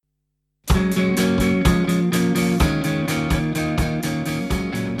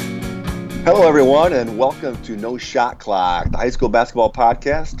Hello, everyone, and welcome to No Shot Clock, the high school basketball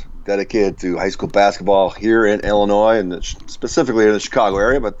podcast dedicated to high school basketball here in Illinois and specifically in the Chicago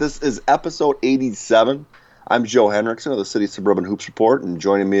area. But this is episode 87. I'm Joe Hendrickson of the City Suburban Hoops Report, and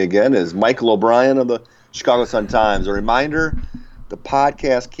joining me again is Michael O'Brien of the Chicago Sun-Times. A reminder, the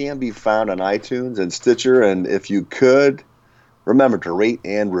podcast can be found on iTunes and Stitcher, and if you could, remember to rate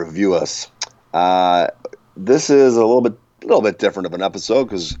and review us. This is a little bit different of an episode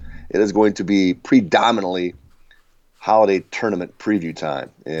because it is going to be predominantly holiday tournament preview time.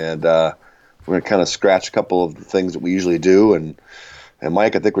 And we're going to kind of scratch a couple of the things that we usually do. And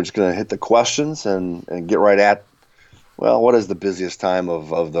Mike, I think we're just going to hit the questions and get right at, well, what is the busiest time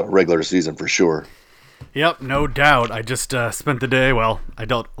of the regular season for sure? Yep, no doubt. I just spent the day, I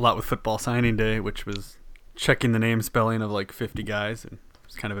dealt a lot with football signing day, which was checking the name spelling of like 50 guys. And it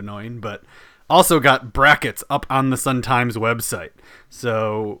was kind of annoying, but also got brackets up on the Sun-Times website.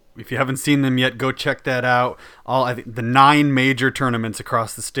 So if you haven't seen them yet, go check that out. I think the 9 major tournaments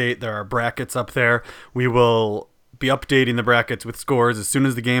across the state, there are brackets up there. We will be updating the brackets with scores as soon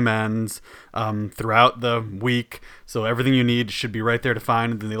as the game ends throughout the week. So everything you need should be right there to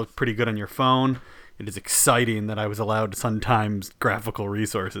find, and they look pretty good on your phone. It is exciting that I was allowed Sun-Times graphical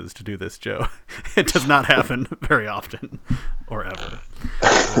resources to do this, Joe. It does not happen very often or ever.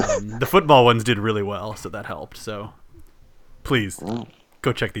 The football ones did really well, so that helped. So please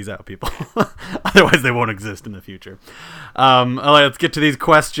go check these out, people. Otherwise, they won't exist in the future. All right, let's get to these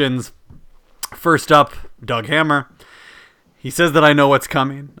questions. First up, Doug Hammer. He says that I know what's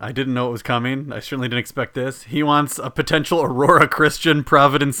coming. I didn't know it was coming. I certainly didn't expect this. He wants a potential Aurora Christian,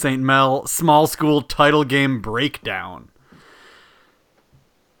 Providence St. Mel small school title game breakdown.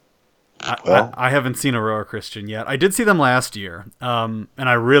 I haven't seen Aurora Christian yet. I did see them last year, and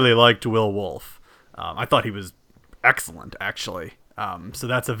I really liked Will Wolf. I thought he was excellent, actually. So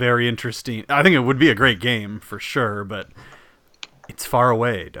that's a very interesting... I think it would be a great game, for sure, but it's far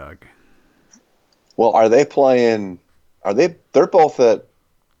away, Doug. Well, are they playing... They're both at...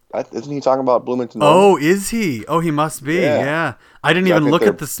 Isn't he talking about Bloomington? Oh, is he? Oh, he must be, yeah. I didn't even look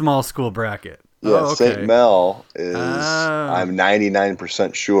at the small school bracket. Yeah, okay. St. Mel is, I'm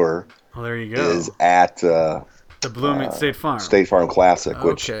 99% sure... Well, there you go. Is at the Bloomington State Farm. State Farm Classic,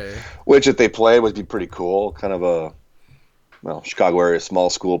 which if they play would be pretty cool. Kind of a Chicago area small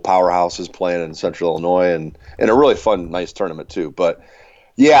school powerhouses playing in Central Illinois, and a really fun, nice tournament too. But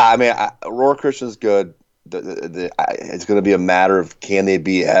yeah, I mean, Aurora Christian's good. It's going to be a matter of can they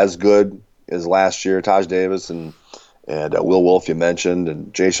be as good as last year? Taj Davis and Will Wolf you mentioned,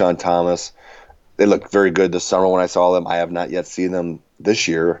 and Jay Sean Thomas. They looked very good this summer when I saw them. I have not yet seen them this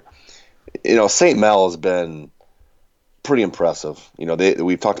year. You know, St. Mel has been pretty impressive. You know,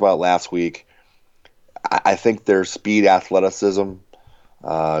 we've talked about it last week. I think their speed, athleticism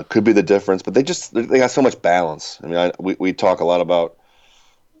could be the difference, but they got so much balance. I mean, we talk a lot about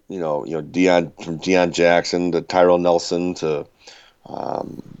you know Deion Jackson to Tyrell Nelson to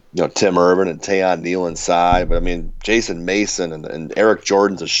Tim Urban and Tayon Neal inside, but I mean Jason Mason and Eric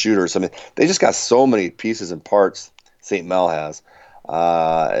Jordan's a shooter. So I mean, they just got so many pieces and parts. St. Mel has.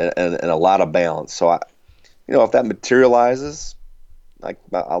 And a lot of balance. So, if that materializes,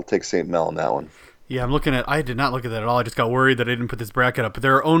 I'll take St. Mel on that one. Yeah, I did not look at that at all. I just got worried that I didn't put this bracket up. But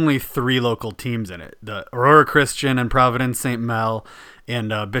there are only 3 local teams in it. The Aurora Christian and Providence St. Mel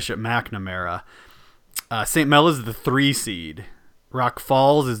and Bishop McNamara. St. Mel is the 3 seed. Rock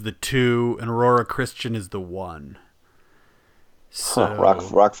Falls is the 2, and Aurora Christian is the 1. So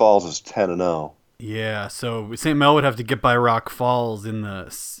Rock Falls is 10-0. Yeah, so St. Mel would have to get by Rock Falls in the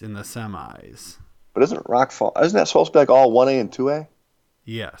semis. But isn't that supposed to be like all 1A and 2A?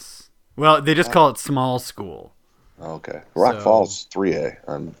 Yes. Well, they just call it small school. Okay. Rock Falls is 3A,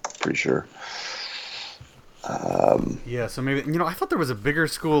 I'm pretty sure. Yeah, so maybe I thought there was a bigger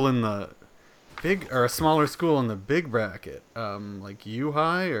school in the a smaller school in the big bracket, like U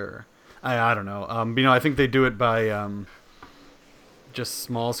High or I don't know. I think they do it by just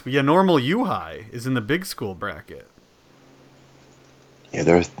small school. Yeah, normal U High is in the big school bracket. Yeah,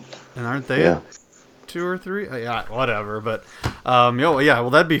 there's. And aren't they? Yeah. 2 or 3? Yeah, whatever. But well,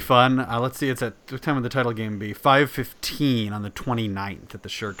 that'd be fun. Let's see. It's at what time would the title game be? 5:15 on the 29th at the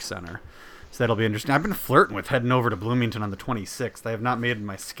Shirk Center. So that'll be interesting. I've been flirting with heading over to Bloomington on the 26th. I have not made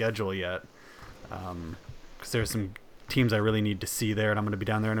my schedule yet because there's some teams I really need to see there, and I'm going to be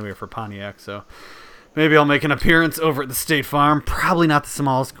down there anyway for Pontiac. So maybe I'll make an appearance over at the State Farm. Probably not the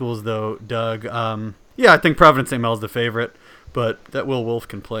small schools, though, Doug. Yeah, I think Providence St. Mel is the favorite, but that Will Wolf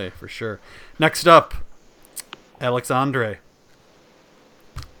can play for sure. Next up, Alex Andre.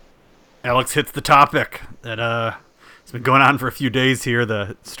 Alex hits the topic that it's been going on for a few days here.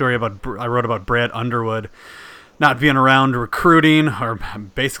 The story I wrote about Brad Underwood not being around recruiting, or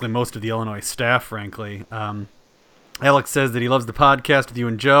basically most of the Illinois staff, frankly. Alex says that he loves the podcast with you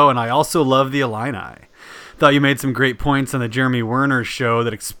and Joe, and I also love the Illini. Thought you made some great points on the Jeremy Werner show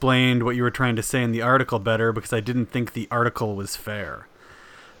that explained what you were trying to say in the article better, because I didn't think the article was fair.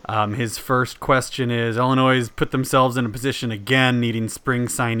 His first question is, Illinois has put themselves in a position again needing spring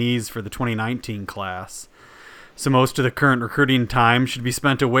signees for the 2019 class. So most of the current recruiting time should be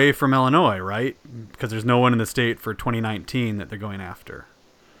spent away from Illinois, right? Because there's no one in the state for 2019 that they're going after.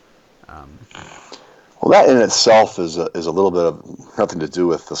 Well, that in itself is a little bit of nothing to do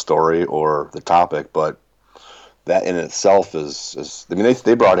with the story or the topic, but that in itself is I mean,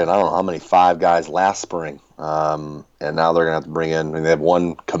 they brought in, I don't know how many, 5 guys last spring, and now they're going to have to bring in, I mean, they have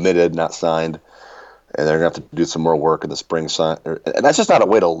 1 committed, not signed, and they're going to have to do some more work in the spring. And that's just not a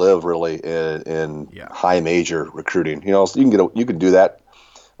way to live, really, in high major recruiting. You know, so you can do that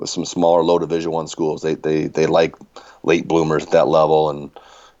with some smaller, low Division I schools. They like late bloomers at that level, and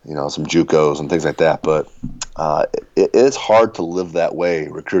you know, some JUCOs and things like that. But it's hard to live that way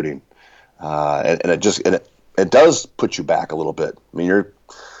recruiting, and it does put you back a little bit. I mean, a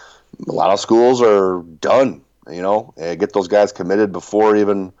lot of schools are done. You know, and get those guys committed before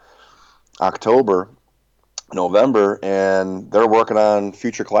even October, November, and they're working on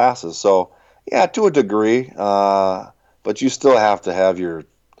future classes. So, yeah, to a degree, but you still have to have your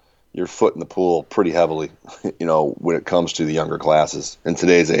foot in the pool pretty heavily, you know, when it comes to the younger classes in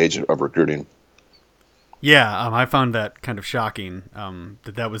today's age of recruiting. Yeah, I found that kind of shocking,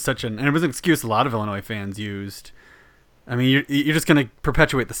 that was and it was an excuse a lot of Illinois fans used. I mean, you're just going to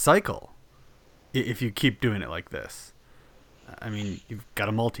perpetuate the cycle if you keep doing it like this. I mean, you've got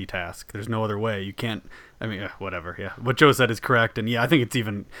to multitask. There's no other way. You can't, I mean, whatever, yeah. What Joe said is correct, and yeah, I think it's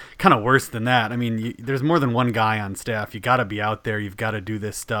even kind of worse than that. I mean, there's more than one guy on staff. You got to be out there. You've got to do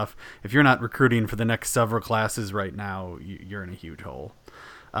this stuff. If you're not recruiting for the next several classes right now, you're in a huge hole.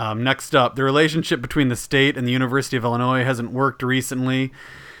 Next up, the relationship between the state and the University of Illinois hasn't worked recently.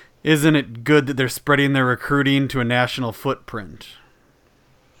 Isn't it good that they're spreading their recruiting to a national footprint?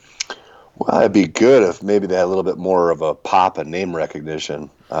 Well, it'd be good if maybe they had a little bit more of a pop and name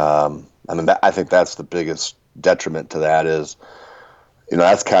recognition. I mean, I think that's the biggest detriment to that is, you know,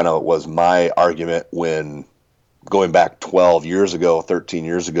 that's kind of was my argument when going back 12 years ago, 13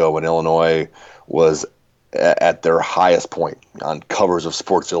 years ago, when Illinois was at their highest point on covers of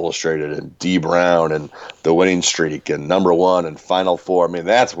Sports Illustrated and D. Brown and the winning streak and number 1 and Final Four. I mean,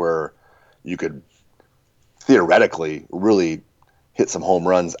 that's where you could theoretically really hit some home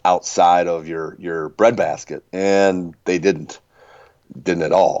runs outside of your breadbasket, and they didn't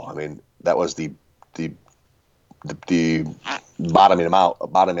at all. I mean, that was the bottoming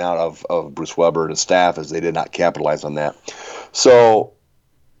out of Bruce Weber and his staff, as they did not capitalize on that. So,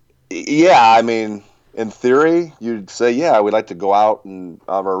 yeah, I mean, in theory, you'd say, yeah, we'd like to go out and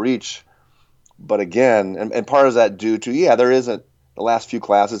out of our reach, but again, and part of that due to, there isn't, the last few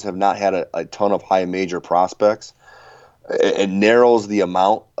classes have not had a ton of high major prospects. It narrows the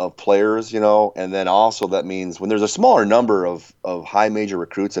amount of players, you know, and then also that means when there's a smaller number of high major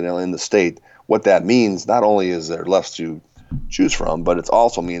recruits in the state, what that means, not only is there less to choose from, but it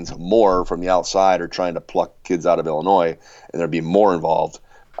also means more from the outside are trying to pluck kids out of Illinois, and there'd be more involved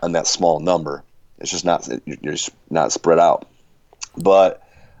on that small number. It's just not, you're just not spread out. But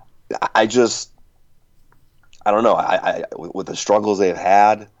I don't know. I with the struggles they've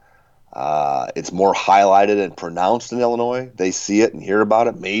had, it's more highlighted and pronounced in Illinois. They see it and hear about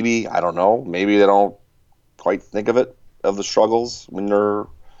it. Maybe, I don't know, maybe they don't quite think of the struggles when they're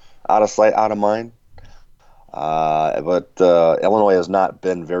out of sight, out of mind. But Illinois has not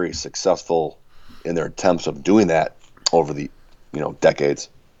been very successful in their attempts of doing that over the, decades.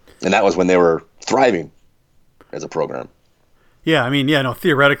 And that was when they were thriving as a program. Yeah, I mean,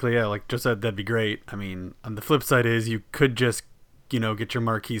 theoretically, like Joe said, that'd be great. I mean, on the flip side is you could just, get your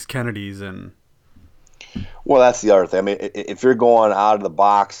Marquise Kennedys and. Well, that's the other thing. I mean, if you're going out of the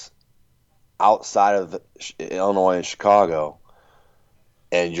box outside of Illinois and Chicago,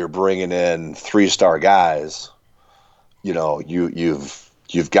 and you're bringing in 3-star guys,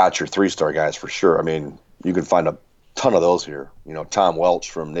 you've got your 3-star guys for sure. I mean, you can find a ton of those here. Tom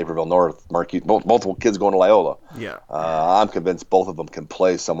Welch from Naperville North, Marquise, both kids going to Loyola. Yeah. I'm convinced both of them can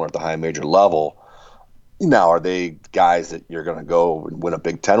play somewhere at the high major level. Now, are they guys that you're going to go and win a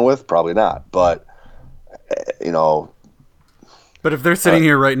Big Ten with? Probably not. But, But if they're sitting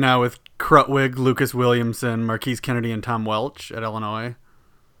here right now with Krutwig, Lucas Williamson, Marquise Kennedy, and Tom Welch at Illinois.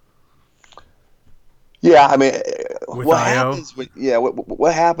 Yeah, I mean, what happens?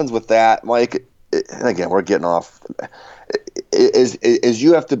 What happens with that, Mike? And again, we're getting off. Is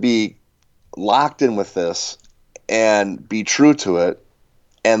you have to be locked in with this and be true to it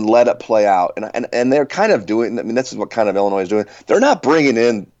and let it play out. And they're kind of doing. I mean, this is what kind of Illinois is doing. They're not bringing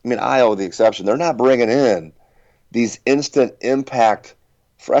in. I mean, Iowa the exception. They're not bringing in these instant impact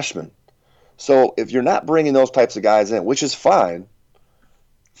freshmen. So if you're not bringing those types of guys in, which is fine,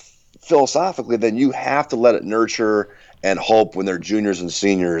 philosophically, then you have to let it nurture and hope when they're juniors and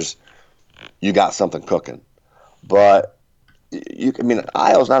seniors, you got something cooking. But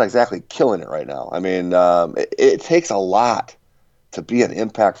Iowa's not exactly killing it right now. I mean, it takes a lot to be an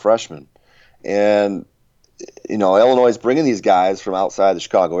impact freshman. And, Illinois is bringing these guys from outside the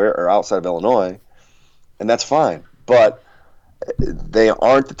Chicago area or outside of Illinois, and that's fine. But they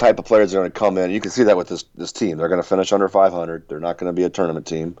aren't the type of players that are going to come in. You can see that with this team. They're going to finish under 500. They're not going to be a tournament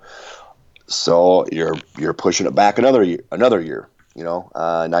team. So you're pushing it back another year.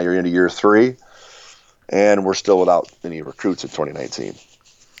 Now you're into year 3, and we're still without any recruits in 2019.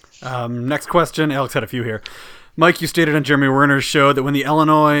 Next question. Alex had a few here. Mike, you stated on Jeremy Werner's show that when the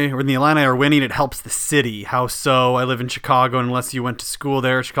Illini are winning, it helps the city. How so? I live in Chicago, and unless you went to school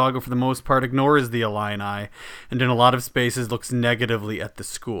there, Chicago for the most part ignores the Illini, and in a lot of spaces looks negatively at the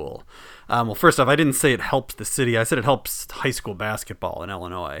school. Well, first off, I didn't say it helps the city. I said it helps high school basketball in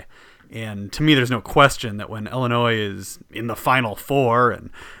Illinois. And to me, there's no question that when Illinois is in the Final Four,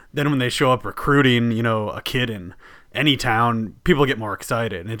 and then when they show up recruiting, a kid in any town, people get more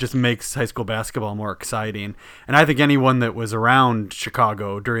excited, and it just makes high school basketball more exciting. And I think anyone that was around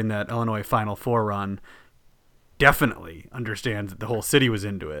Chicago during that Illinois Final Four run definitely understands that the whole city was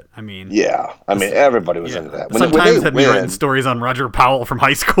into it. Everybody was into that. Sometimes had me writing stories on Roger Powell from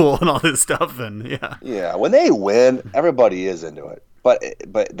high school and all this stuff, and yeah, when they win, everybody is into it. But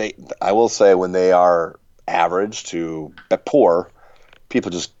I will say, when they are average to poor,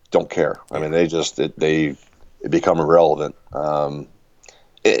 people just don't care. I mean, they become irrelevant.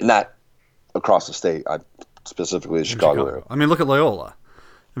 Not across the state, specifically the Chicago area. I mean, look at Loyola.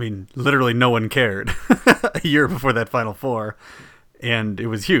 I mean, literally no one cared a year before that Final Four, and it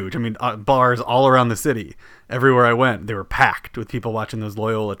was huge. I mean, bars all around the city. Everywhere I went, they were packed with people watching those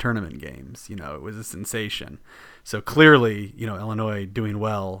Loyola tournament games. It was a sensation. So clearly, Illinois doing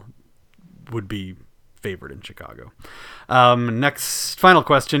well would be favored in Chicago. Next, final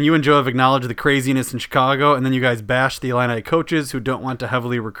question. You and Joe have acknowledged the craziness in Chicago, and then you guys bash the Illini coaches who don't want to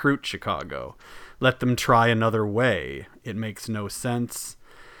heavily recruit Chicago. Let them try another way. It makes no sense.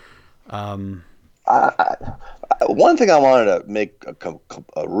 One thing I wanted to make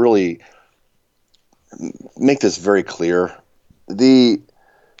make this very clear.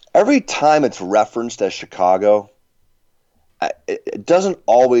 Every time it's referenced as Chicago, it doesn't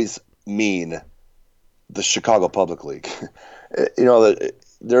always mean the Chicago Public League.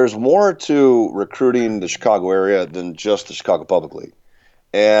 There's more to recruiting the Chicago area than just the Chicago Public League.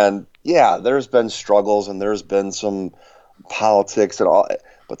 And yeah, there's been struggles and there's been some politics and all,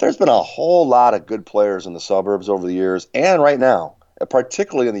 but there's been a whole lot of good players in the suburbs over the years and right now,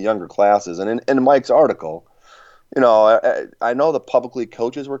 particularly in the younger classes. And in Mike's article, I know the public league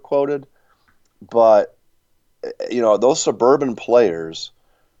coaches were quoted, but those suburban players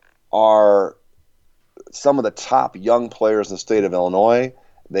are some of the top young players in the state of Illinois.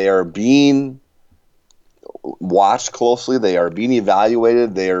 They are being watched closely. They are being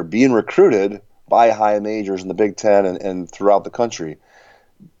evaluated. They are being recruited by high majors in the Big Ten and throughout the country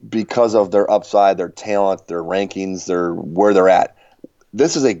because of their upside, their talent, their rankings, where they're at.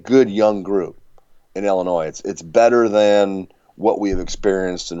 This is a good young group in Illinois. It's better than what we have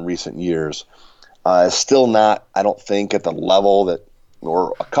experienced in recent years. It's still not, I don't think, at the level that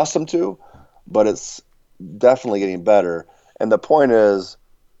we're accustomed to, but it's definitely getting better. And the point is,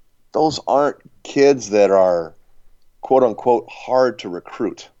 those aren't kids that are quote-unquote hard to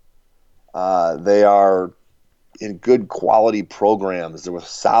recruit. They are in good quality programs. They're with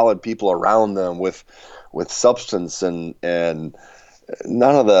solid people around them with substance and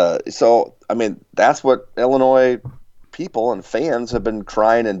none of the – so, I mean, that's what Illinois people and fans have been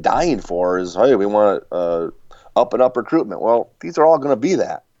crying and dying for is, hey, we want up and up recruitment. Well, these are all going to be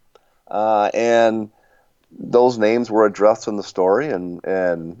that. And those names were addressed in the story, and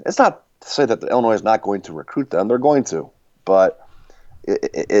it's not to say that Illinois is not going to recruit them. They're going to. But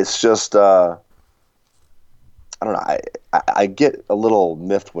it's just I don't know. I get a little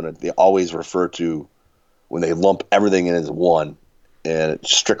miffed when they always refer to when they lump everything in as one, and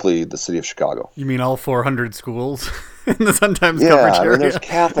it's strictly the city of Chicago. You mean all 400 schools in the Sun-Times coverage area? Yeah, there's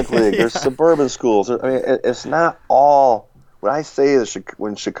Catholic League, there's suburban schools. I mean, it's not all. When I say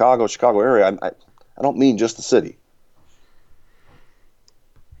when Chicago area, I don't mean just the city.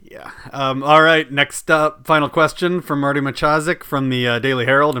 Yeah. All right. Next up, final question from Marty Machazik from the Daily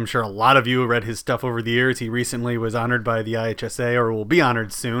Herald. I'm sure a lot of you read his stuff over the years. He recently was honored by the IHSA, or will be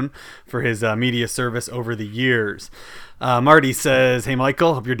honored soon, for his media service over the years. Marty says, "Hey,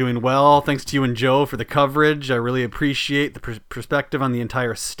 Michael, hope you're doing well. Thanks to you and Joe for the coverage. I really appreciate the perspective on the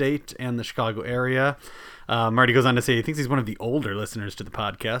entire state and the Chicago area." Marty goes on to say he thinks he's one of the older listeners to the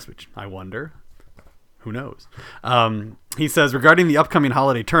podcast, which I wonder. Who knows? He says, regarding the upcoming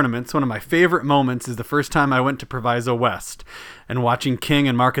holiday tournaments, one of my favorite moments is the first time I went to Proviso West and watching King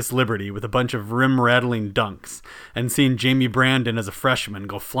and Marcus Liberty with a bunch of rim-rattling dunks and seeing Jamie Brandon as a freshman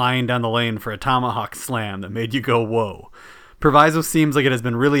go flying down the lane for a tomahawk slam that made you go, whoa. Proviso seems like it has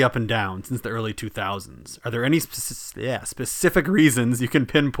been really up and down since the early 2000s. Are there any specific reasons you can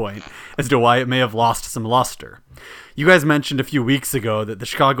pinpoint as to why it may have lost some luster? You guys mentioned a few weeks ago that the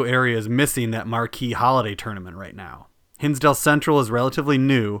Chicago area is missing that marquee holiday tournament right now. Hinsdale Central is relatively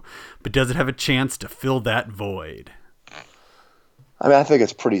new, but does it have a chance to fill that void? I mean, I think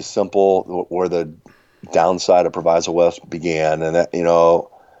it's pretty simple where the downside of Proviso West began, and that,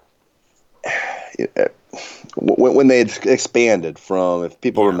 when they expanded from, if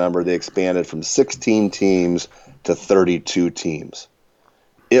people remember, they expanded from 16 teams to 32 teams.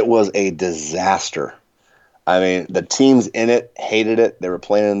 It was a disaster. I mean, the teams in it hated it. They were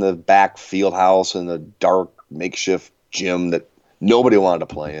playing in the back field house in the dark makeshift gym that nobody wanted to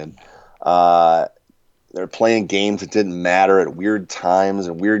play in. They're playing games that didn't matter at weird times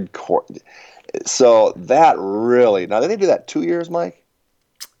and weird court. So that really, now did they do that 2 years, Mike?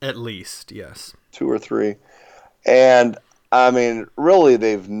 At least, yes. 2 or 3. And I mean, really,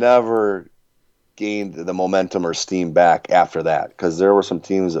 they've never gained the momentum or steam back after that, because there were some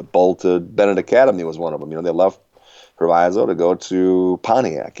teams that bolted. Bennett Academy was one of them. They left Proviso to go to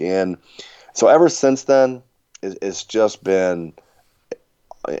Pontiac. And so ever since then, it's just been,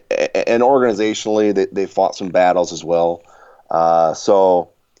 and organizationally, they fought some battles as well. And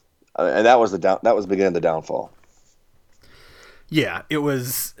that was the beginning of the downfall. Yeah, it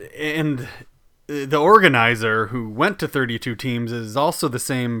was, and the organizer who went to 32 teams is also the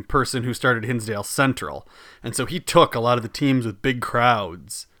same person who started Hinsdale Central. And so he took a lot of the teams with big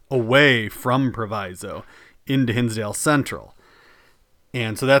crowds away from Proviso into Hinsdale Central.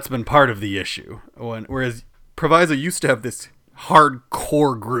 And so that's been part of the issue. Whereas Proviso used to have this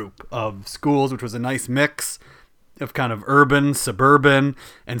hardcore group of schools, which was a nice mix of kind of urban, suburban,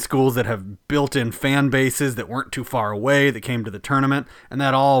 and schools that have built-in fan bases that weren't too far away that came to the tournament. And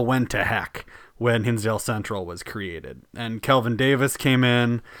that all went to heck when Hinsdale Central was created. And Kelvin Davis came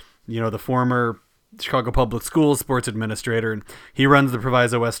in, the former Chicago Public Schools sports administrator, and he runs the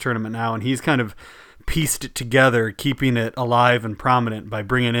Proviso West tournament now, and he's kind of pieced it together, keeping it alive and prominent by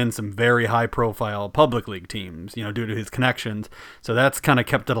bringing in some very high-profile public league teams, due to his connections. So that's kind of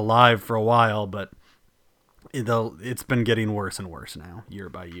kept it alive for a while, but it's been getting worse and worse now, year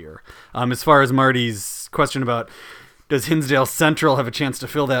by year. As far as Marty's question about does Hinsdale Central have a chance to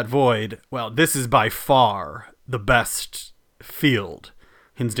fill that void, well, this is by far the best field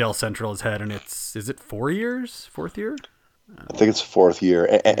Hinsdale Central has had, and is it 4 years? Fourth year? I think it's 4th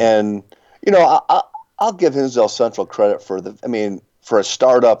year. And I'll give Hinsdale Central credit for for a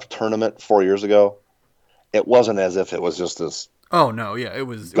startup tournament 4 years ago. It wasn't as if it was just this. Oh no, yeah, it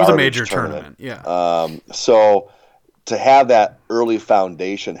was a major tournament. Yeah. So to have that early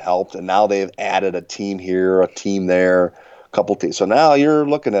foundation helped, and now they've added a team here, a team there, a couple teams. So now you're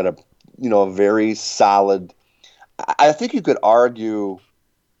looking at a very solid. I think you could argue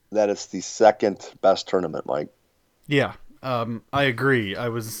that it's the second best tournament, Mike. Yeah, I agree. I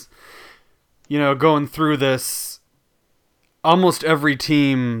was, going through this. Almost every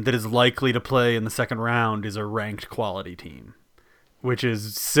team that is likely to play in the second round is a ranked quality team, which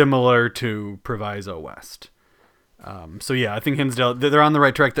is similar to Proviso West. So yeah, I think Hinsdale, they're on the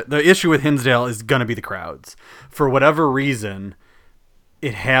right track. The issue with Hinsdale is going to be the crowds. For whatever reason,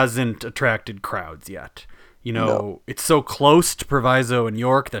 it hasn't attracted crowds yet. No. It's so close to Proviso and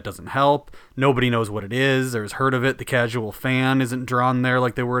York, that doesn't help. Nobody knows what it is or has heard of it. The casual fan isn't drawn there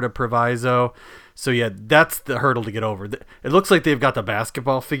like they were to Proviso. So yeah, that's the hurdle to get over. It looks like they've got the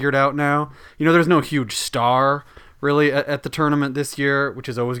basketball figured out now. There's no huge star really at the tournament this year, which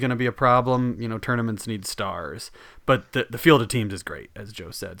is always going to be a problem. Tournaments need stars. But the field of teams is great, as Joe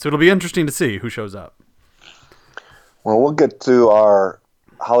said. So it'll be interesting to see who shows up. Well, we'll get to our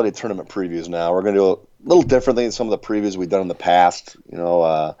holiday tournament previews now. We're going to do a little differently than some of the previews we've done in the past.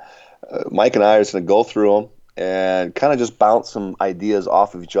 Mike and I are just going to go through them and kind of just bounce some ideas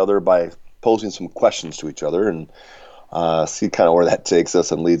off of each other by posing some questions to each other, and see kind of where that takes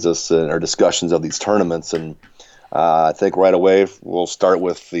us and leads us in our discussions of these tournaments. And I think right away we'll start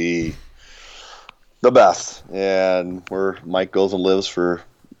with the best, and where Mike goes and lives for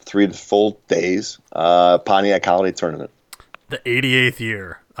 3 full days. Pontiac Holiday Tournament. The 88th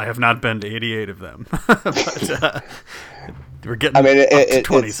year. I have not been to 88 of them, but we're getting. I mean,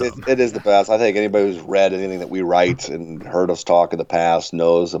 it is the best. I think anybody who's read anything that we write and heard us talk in the past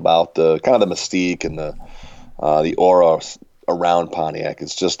knows about the kind of the mystique and the aura around Pontiac.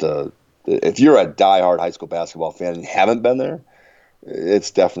 It's just if you're a diehard high school basketball fan and you haven't been there,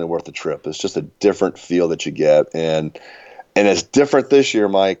 it's definitely worth the trip. It's just a different feel that you get, and it's different this year,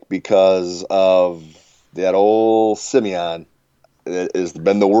 Mike, because of that old Simeon. It has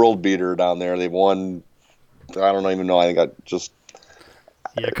been the world beater down there. They've won. I don't even know. I think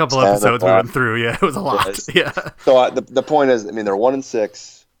a couple episodes we went through. Yeah, it was a lot. Yeah. So the point is, I mean, they're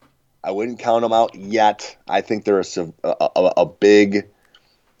 1-6. I wouldn't count them out yet. I think they're a big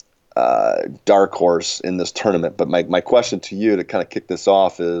dark horse in this tournament. But my question to you to kind of kick this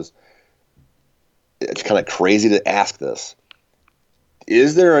off is, it's kind of crazy to ask this.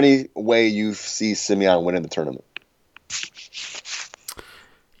 Is there any way you see Simeon winning the tournament?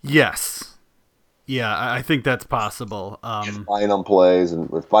 Yes. Yeah, I think that's possible. If Bynum plays, and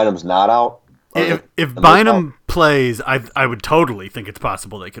if Bynum's not out? If Bynum plays, I would totally think it's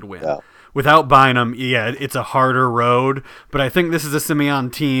possible they could win. Yeah. Without Bynum, yeah, it's a harder road. But I think this is a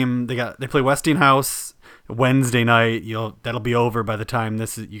Simeon team. They play Westinghouse Wednesday night. That'll be over by the time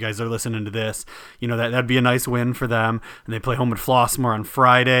you guys are listening to this. That'd be a nice win for them. And they play home at Flossmoor on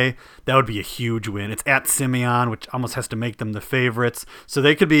Friday. That would be a huge win. It's at Simeon, which almost has to make them the favorites. So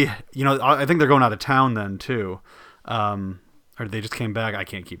they could be. I think they're going out of town then too. Or they just came back. I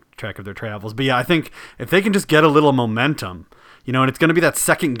can't keep track of their travels. But yeah, I think if they can just get a little momentum, and it's going to be that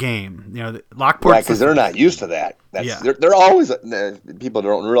second game. Lockport. Yeah, because they're not used to that. They're always, people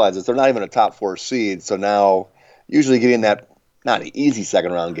don't realize this, they're not even a top 4 seed. So now, usually getting that, not an easy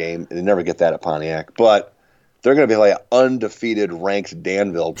second round game, and they never get that at Pontiac. But they're going to be like an undefeated ranked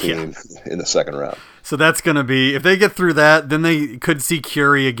Danville team in the second round. So that's going to be, if they get through that, then they could see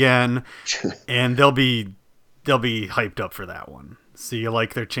Curie again, and they'll be hyped up for that one. So you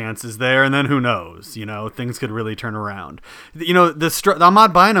like their chances there, and then who knows? Things could really turn around. The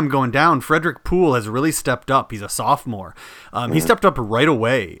Ahmad Bynum going down. Frederick Poole has really stepped up. He's a sophomore. He stepped up right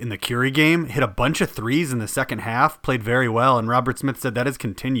away in the Curie game. Hit a bunch of threes in the second half. Played very well, and Robert Smith said that has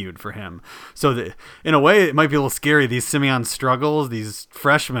continued for him. So in a way, it might be a little scary. These Simeon struggles, these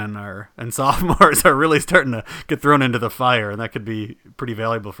freshmen and sophomores are really starting to get thrown into the fire, and that could be pretty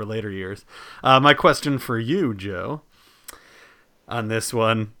valuable for later years. My question for you, Joe, on this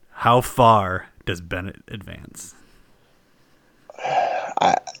one, how far does Bennett advance?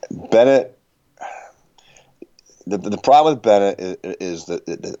 Bennett, the problem with Bennett is that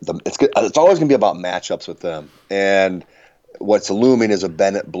it's always going to be about matchups with them. And what's looming is a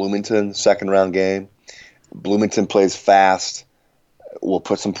Bennett-Bloomington second-round game. Bloomington plays fast, will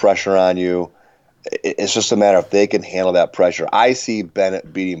put some pressure on you. It's just a matter if they can handle that pressure. I see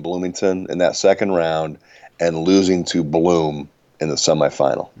Bennett beating Bloomington in that second round and losing to Bloom in the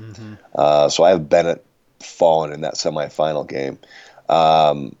semifinal. Mm-hmm. So I have Bennett falling in that semifinal game.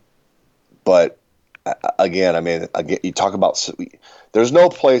 But again, you talk about, there's no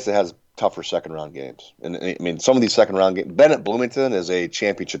place that has tougher second round games. And I mean, some of these second round games, Bennett Bloomington is a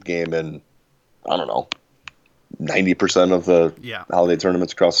championship game in, I don't know, 90% of the holiday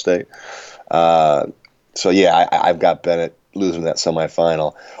tournaments across the state. So yeah, I've got Bennett losing that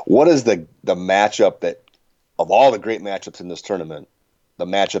semifinal. What is the matchup that, of all the great matchups in this tournament, the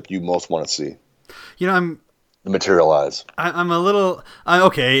matchup you most want to see? Materialize. I'm a little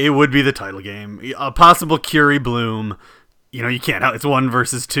okay. It would be the title game, a possible Curie Bloom. You can't. It's 1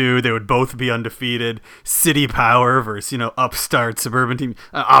 versus 2. They would both be undefeated. City Power versus upstart suburban team.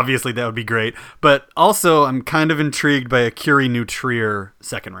 Obviously, that would be great. But also, I'm kind of intrigued by a Curie New Trier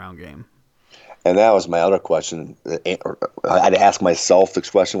second round game. And that was my other question. I'd ask myself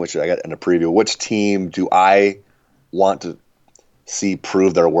this question, which I got in a preview. Which team do I want to see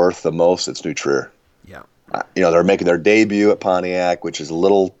prove their worth the most? It's New Trier. Yeah. They're making their debut at Pontiac, which is a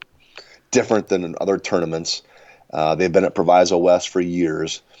little different than in other tournaments. They've been at Proviso West for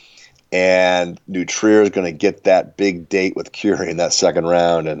years. And New Trier is going to get that big date with Curie in that second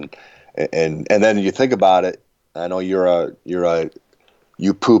round. And then you think about it. I know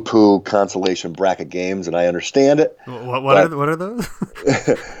you poo-poo consolation bracket games, and I understand it. What are those?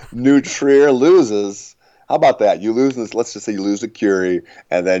 New Trier loses. How about that? You lose this. Let's just say you lose to Curie,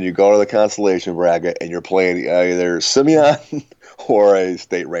 and then you go to the consolation bracket, and you're playing either Simeon or a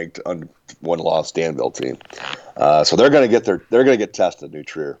state-ranked one-loss Danville team. So they're going to get tested. New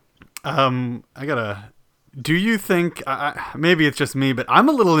Trier. I got a Do you think, maybe it's just me, but I'm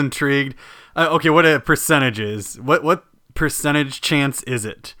a little intrigued. Okay, what a percentage is. What percentage chance is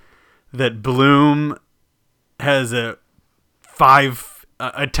it that Bloom has a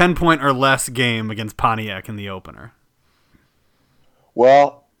 10-point or less game against Pontiac in the opener?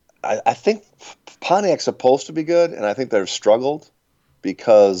 Well, I think Pontiac's supposed to be good, and I think they've struggled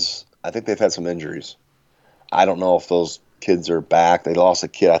because I think they've had some injuries. I don't know if those kids are back. They lost a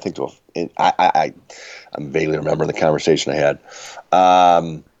kid, I think, I'm vaguely remembering the conversation I had.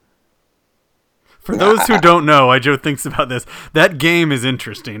 For those who don't know, Joe thinks about this. That game is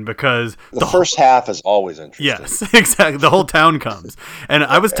interesting because the first half is always interesting. Yes, exactly. The whole town comes. And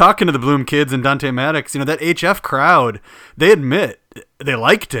I was talking to the Bloom kids and Dante Maddox. That HF crowd, they admit they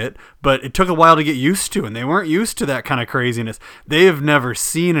liked it, but it took a while to get used to, and they weren't used to that kind of craziness. They have never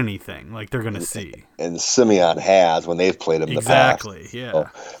seen anything like they're going to see. And Simeon has when they've played him in the past. Exactly, yeah. So,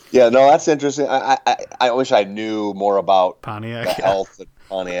 yeah, no, that's interesting. I wish I knew more about Pontiac, the health of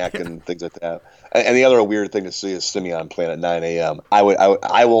Pontiac and things like that. And the other weird thing to see is Simeon playing at 9 a.m.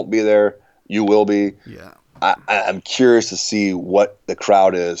 I won't be there. You will be. Yeah. I'm curious to see what the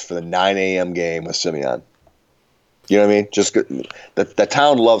crowd is for the 9 a.m. game with Simeon. You know what I mean? Just the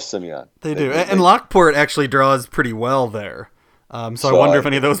town loves Simeon. They do. And Lockport actually draws pretty well there. So I wonder if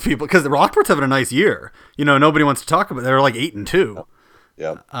any of those people, because Lockport's having a nice year. Nobody wants to talk about it. They're like 8-2.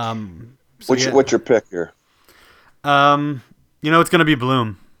 Yeah. What's your pick here? It's going to be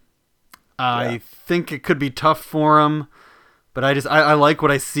Bloom. I think it could be tough for him, but I like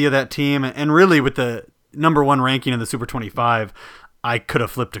what I see of that team. And really, with the number 1 ranking in the Super 25, I could have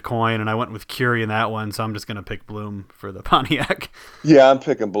flipped a coin, and I went with Curie in that one, so I'm just going to pick Bloom for the Pontiac. Yeah, I'm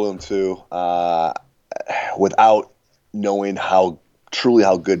picking Bloom too, without knowing how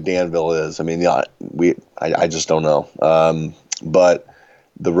good Danville is. I mean, I just don't know. But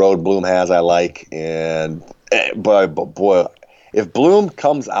the road Bloom has, I like, and boy, if Bloom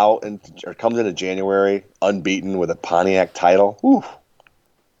comes into January unbeaten with a Pontiac title, whew,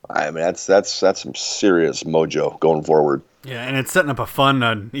 I mean that's some serious mojo going forward. Yeah, and it's setting up a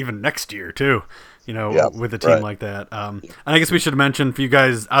fun even next year too. With a team like that. And I guess we should mention for you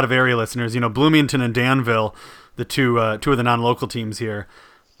guys out of area listeners, Bloomington and Danville, the two of the non-local teams here.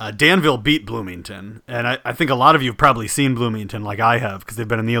 Danville beat Bloomington, and I think a lot of you have probably seen Bloomington like I have because they've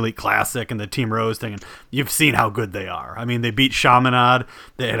been in the Elite Classic and the Team Rose thing, and you've seen how good they are. I mean, they beat Chaminade.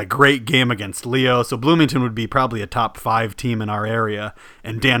 They had a great game against Leo, so Bloomington would be probably a top 5 team in our area,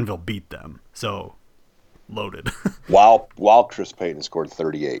 and Danville beat them. So, loaded. While Chris Payton scored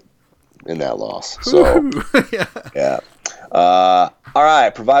 38 in that loss. So, yeah. All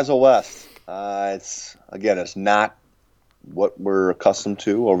right, Proviso West. It's not what we're accustomed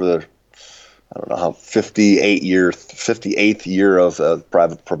to over the, 58th year of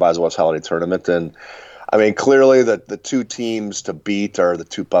Proviso West Holiday Tournament. And I mean, clearly the 2 teams to beat are the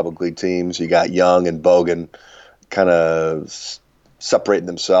 2 public league teams. You got Young and Bogan kind of separating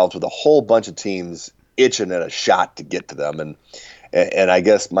themselves with a whole bunch of teams itching at a shot to get to them. And I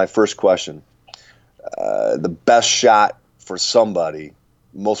guess my first question, the best shot for somebody,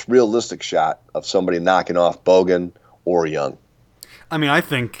 most realistic shot of somebody knocking off Bogan or Young? I mean, I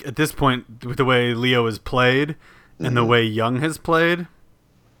think at this point, with the way Leo has played and the way Young has played,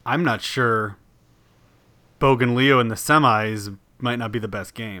 I'm not sure Bogan Leo in the semis might not be the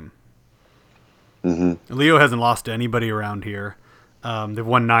best game. Mm-hmm. Leo hasn't lost to anybody around here. They've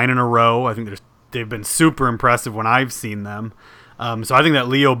won 9 in a row. I think they've been super impressive when I've seen them. So I think that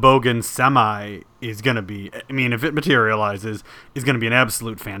Leo Bogan semi is going to be, I mean, if it materializes, is going to be an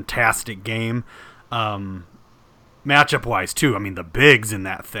absolute fantastic game. Matchup wise too, I mean the bigs in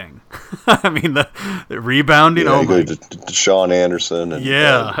that thing. I mean the rebounding. Yeah, Sean Anderson and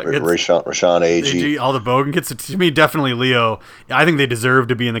Rashawn Agee. All the Bogan kids. To me, definitely Leo. I think they deserve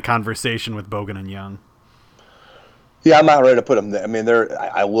to be in the conversation with Bogan and Young. Yeah, I'm not ready to put them there. I mean,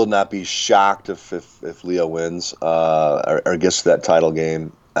 I will not be shocked if Leo wins or gets to that title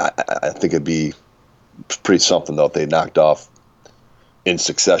game. I think it'd be pretty something though if they knocked off in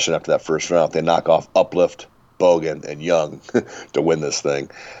succession after that first round. If they knock off Uplift, Bogan, and Young to win this thing.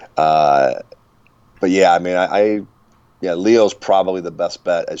 But yeah, I mean, Leo's probably the best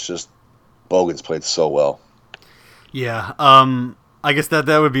bet. It's just Bogan's played so well. Yeah, I guess that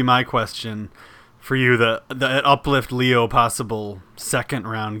would be my question for you. The Uplift Leo possible second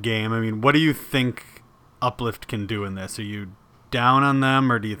round game. I mean, what do you think Uplift can do in this? Are you down on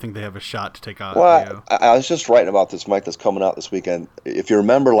them, or do you think they have a shot to take out Leo? I was just writing about this, Mike, that's coming out this weekend. If you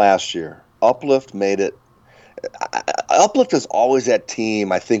remember last year, Uplift made it. Uplift is always that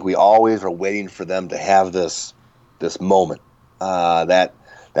team. I think we always are waiting for them to have this moment, that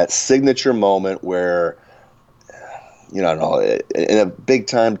signature moment where I don't know, in a big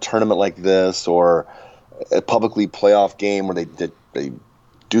time tournament like this or a publicly playoff game where they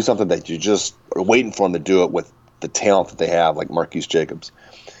do something that you just are waiting for them to do it with the talent that they have, like Marquise Jacobs.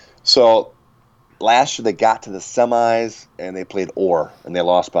 So last year they got to the semis and they played Orr and they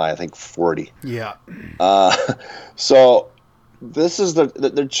lost by I think 40. Yeah. So this is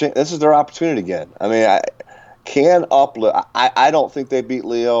their opportunity again. I mean, I don't think they beat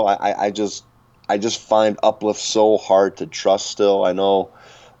Leo. I just find Uplift so hard to trust still. I know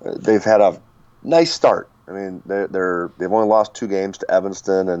they've had a nice start. I mean, they've only lost 2 games to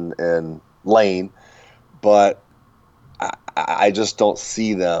Evanston and Lane, but I just don't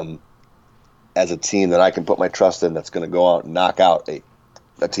see them as a team that I can put my trust in that's going to go out and knock out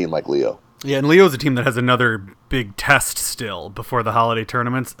a team like Leo. Yeah, and Leo's a team that has another big test still before the holiday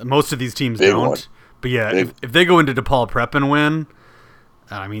tournaments. Most of these teams don't. One. But yeah, if they go into DePaul Prep and win,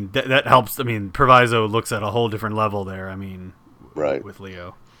 I mean, that helps. I mean, Proviso looks at a whole different level there. I mean, right. With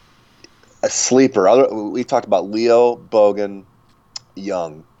Leo. A sleeper. We talked about Leo, Bogan,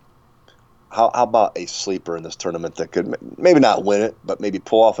 Young. How about a sleeper in this tournament that could maybe not win it, but maybe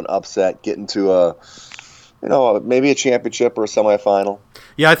pull off an upset, get into maybe a championship or a semifinal?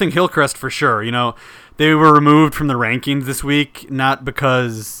 Yeah, I think Hillcrest for sure. They were removed from the rankings this week, not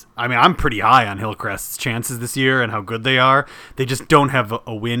because, I mean, I'm pretty high on Hillcrest's chances this year and how good they are. They just don't have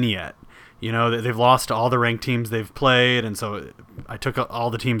a win yet. They've lost to all the ranked teams they've played, and so I took all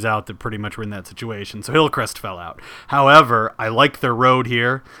the teams out that pretty much were in that situation. So Hillcrest fell out. However, I like their road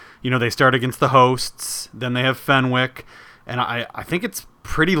here. They start against the hosts, then they have Fenwick, and I think it's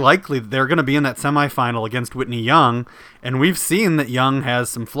pretty likely they're going to be in that semifinal against Whitney Young, and we've seen that Young has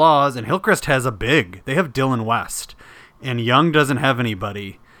some flaws, and Hillcrest has a big. They have Dylan West, and Young doesn't have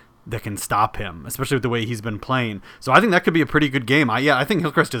anybody that can stop him, especially with the way he's been playing. So I think that could be a pretty good game. I think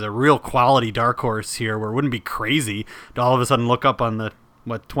Hillcrest is a real quality dark horse here where it wouldn't be crazy to all of a sudden look up on the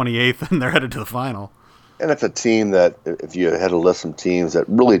 28th and they're headed to the final. And it's a team that, if you had to list some teams that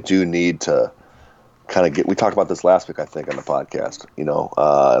really do need to kind of we talked about this last week, I think, on the podcast,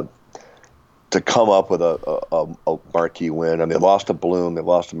 to come up with a marquee win. I mean, they lost to Bloom, they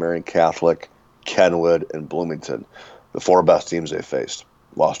lost to Marian Catholic, Kenwood, and Bloomington, the 4 best teams they faced.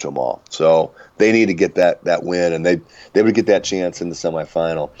 Lost to them all. So they need to get that win, and they would get that chance in the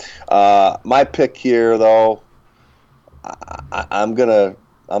semifinal. My pick here, though, I'm gonna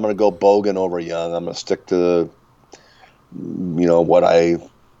go Bogan over Young. I'm gonna stick to what I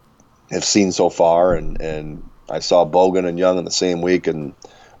have seen so far, and I saw Bogan and Young in the same week, and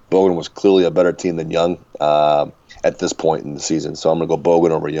Bogan was clearly a better team than Young at this point in the season. So I'm gonna go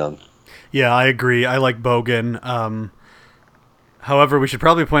Bogan over Young. Yeah, I agree. I like Bogan. However, we should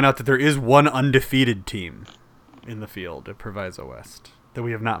probably point out that there is one undefeated team in the field at Proviso West that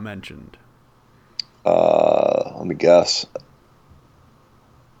we have not mentioned. Let me guess.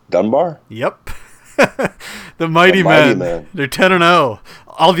 Dunbar? Yep. The Mighty Men. They're 10-0.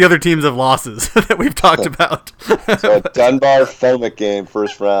 All the other teams have losses that we've talked about. So Dunbar Fenwick game,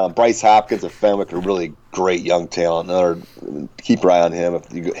 first round. Bryce Hopkins of Fenwick, a really great young talent. Keep your eye on him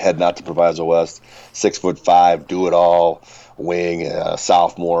if you head not to Proviso West. 6'5", do it all. Wing,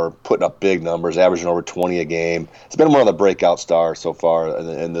 sophomore, putting up big numbers, averaging over 20 a game. It's been one of the breakout stars so far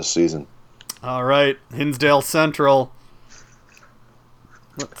in this season. All right, Hinsdale Central.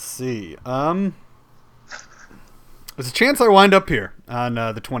 Let's see. There's a chance I wind up here on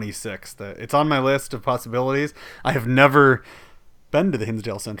the 26th. It's on my list of possibilities. I have never been to the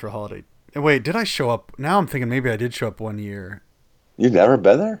Hinsdale Central Holiday. Wait, did I show up? Now I'm thinking maybe I did show up one year. You've never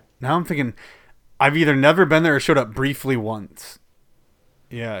been there? Now I'm thinking I've either never been there or showed up briefly once.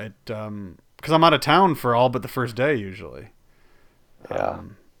 Yeah, because I'm out of town for all but the first day usually. Yeah.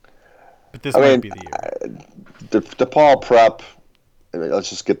 But this might be the year. DePaul Prep, let's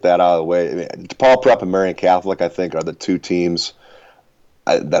just get that out of the way. DePaul Prep and Marian Catholic, I think, are the 2 teams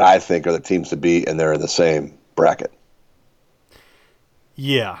that I think are the teams to beat, and they're in the same bracket.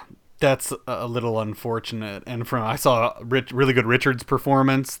 Yeah, that's a little unfortunate. And I saw a really good Richards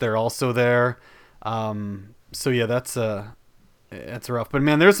performance. They're also there. So yeah, that's rough. But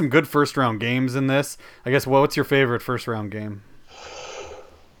man, there's some good first round games in this. I guess what's your favorite first round game?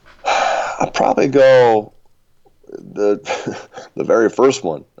 I'll probably go the very first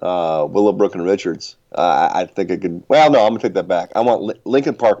one, Willowbrook and Richards. I think it could. Well, no, I'm gonna take that back. I want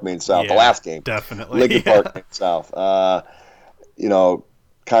Lincoln Park Main South. The last game, definitely. Lincoln Park Main South.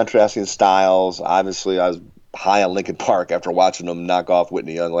 Contrasting styles. Obviously, I was high on Lincoln Park after watching them knock off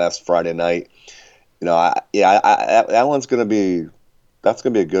Whitney Young last Friday night. That one's gonna be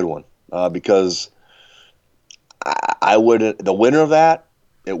a good one because I wouldn't. The winner of that,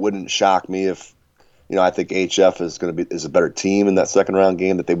 it wouldn't shock me if I think HF is a better team in that second round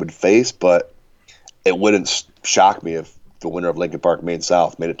game that they would face, but it wouldn't shock me if the winner of Lincoln Park Maine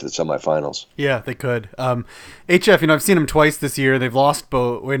South made it to the semifinals. Yeah, they could. HF, I've seen them twice this year. They've lost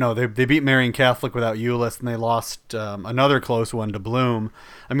both. They beat Marian Catholic without Euless, and they lost another close one to Bloom.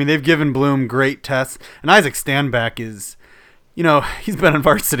 I mean, they've given Bloom great tests. And Isaac Standback is, he's been on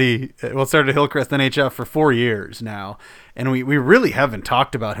varsity. Started at Hillcrest NHF for 4 years now, and we really haven't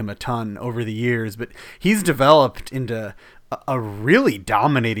talked about him a ton over the years. But he's developed into a really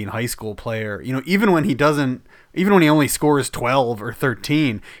dominating high school player. Even when he only scores 12 or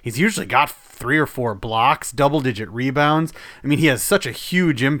 13, he's usually got 3 or 4 blocks, double-digit rebounds. I mean, he has such a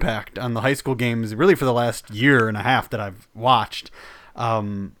huge impact on the high school games, really for the last year and a half that I've watched.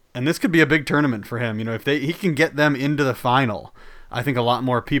 And this could be a big tournament for him. If he can get them into the final, I think a lot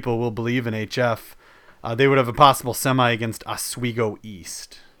more people will believe in HF. They would have a possible semi against Oswego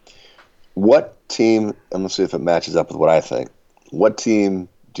East. What team, I'm going to see if it matches up with what I think. What team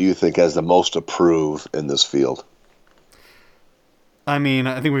do you think has the most to prove in this field? I mean,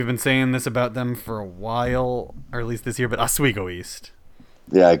 I think we've been saying this about them for a while, or at least this year, but Oswego East.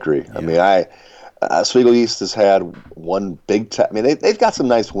 Yeah, I agree. Yeah. I mean, Oswego East has had one big I mean, they've got some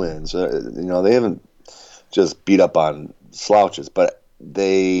nice wins. They haven't just beat up on slouches, but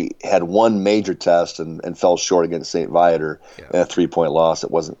they had one major test and fell short against St. Viator in a 3-point loss. It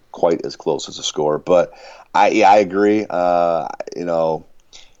wasn't quite as close as a score, but I agree.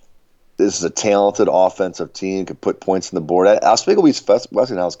 This is a talented offensive team, could put points on the board. Oswego East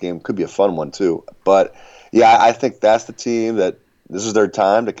Westinghouse game could be a fun one too. But yeah, I think that's the team that this is their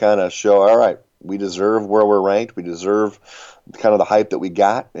time to kind of show, all right, we deserve where we're ranked. We deserve kind of the hype that we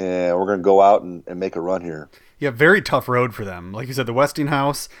got, and we're going to go out and make a run here. Yeah, very tough road for them. Like you said, the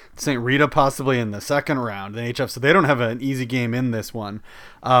Westinghouse, St. Rita possibly in the second round, the HF, so they don't have an easy game in this one.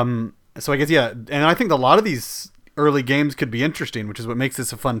 So I guess, yeah, and I think a lot of these early games could be interesting, which is what makes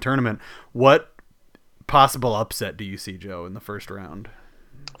this a fun tournament. What possible upset do you see, Joe, in the first round?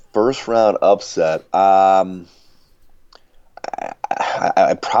 First round upset. I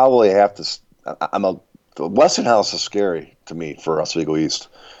probably have to. Westinghouse is scary to me for Oswego East.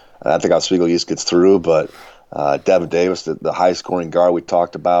 I think Oswego East gets through, but Devin Davis, the high-scoring guard we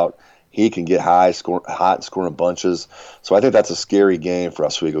talked about, he can get hot and scoring bunches. So I think that's a scary game for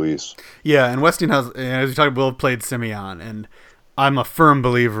Oswego East. Yeah, and Westinghouse, as we talked about, Will played Simeon, and I'm a firm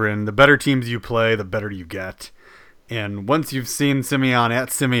believer in the better teams you play, the better you get. And once you've seen Simeon at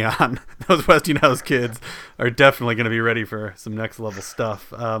Simeon, those Westinghouse kids are definitely going to be ready for some next-level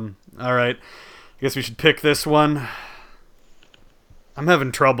stuff. All right, I guess we should pick this one. I'm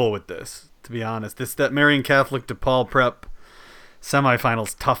having trouble with this, to be honest. That Marian Catholic DePaul Prep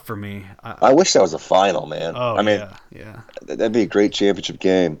semifinal's tough for me. I wish that was a final, man. Oh, I mean, yeah. That'd be a great championship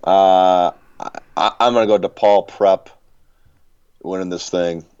game. I'm going to go DePaul Prep winning this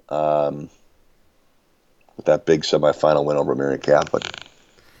thing with that big semifinal win over Marian Catholic.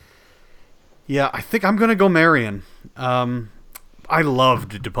 Yeah, I think I'm going to go Marian. I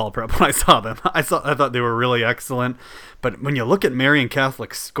loved DePaul Prep when I saw them. I thought they were really excellent. But when you look at Marian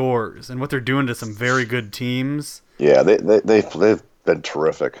Catholic scores and what they're doing to some very good teams, yeah, they've been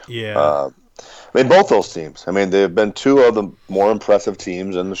terrific. Yeah, I mean, both those teams. I mean, they've been two of the more impressive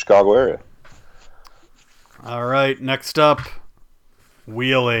teams in the Chicago area. All right, next up,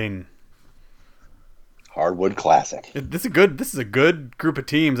 Wheeling. Hardwood Classic. This is a good group of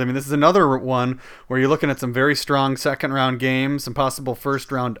teams. I mean, this is another one where you're looking at some very strong second round games, some possible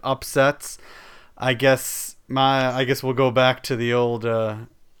first round upsets. I guess we'll go back to the old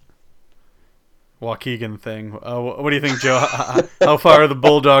Waukegan thing. What do you think, Joe? How far are the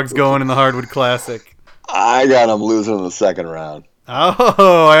Bulldogs going in the Hardwood Classic? I got them losing in the second round.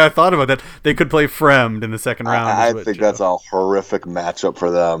 Oh, I thought about that. They could play Fremd in the second round. I think Joe. That's a horrific matchup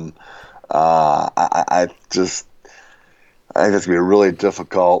for them. I think it's gonna be really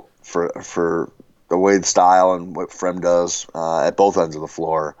difficult for the Wade style and what Fremd does at both ends of the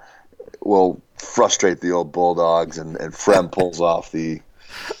floor will frustrate the old Bulldogs, and Fremd pulls off the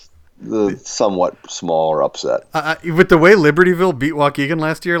somewhat smaller upset. With the way Libertyville beat Waukegan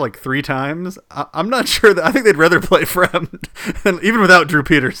last year, like 3 times, I'm not sure that I think they'd rather play Fremd, even without Drew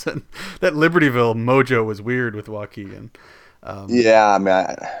Peterson. That Libertyville mojo was weird with Waukegan. Yeah, I mean,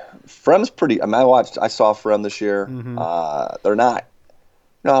 Fremd's pretty. I mean, I saw Fremd this year. Mm-hmm. They're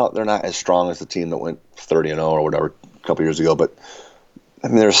not as strong as the team that went 30-0 or whatever a couple years ago. But I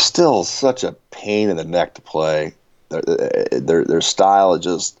mean, they're still such a pain in the neck to play. Their style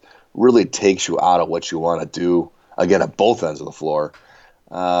just really takes you out of what you want to do. Again, at both ends of the floor,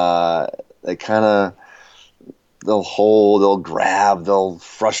 they kind of they'll hold, they'll grab, they'll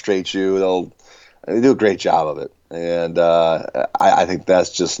frustrate you, They do a great job of it, and I think that's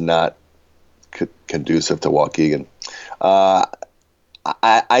just not conducive to Waukegan.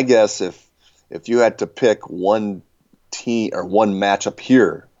 I guess if you had to pick one team or one matchup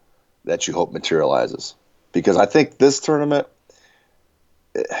here that you hope materializes, because I think this tournament,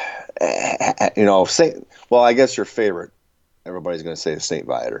 I guess your favorite, everybody's going to say is St.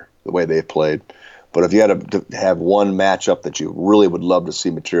 Viator, the way they've played. But if you had to have one matchup that you really would love to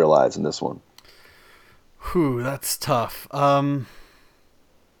see materialize in this one. Whew, that's tough. Because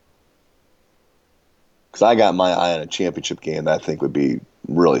I got my eye on a championship game that I think would be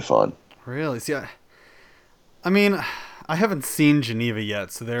really fun. Really? See, I mean, I haven't seen Geneva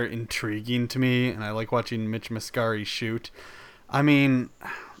yet, so they're intriguing to me, and I like watching Mitch Mascari shoot. I mean,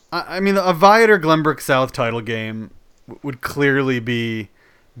 a Viator Glenbrook South title game would clearly be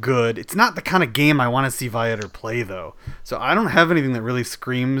good. It's not the kind of game I want to see Viator play, though. So I don't have anything that really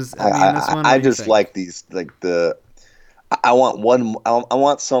screams at me in this one. I just like these, I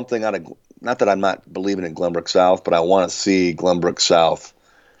want something out of, not that I'm not believing in Glenbrook South, but I want to see Glenbrook South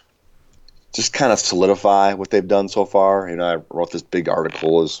just kind of solidify what they've done so far. I wrote this big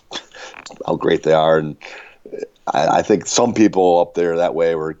article as how great they are, and I think some people up there that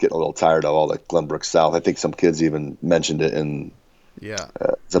way were getting a little tired of all the Glenbrook South. I think some kids even mentioned it in is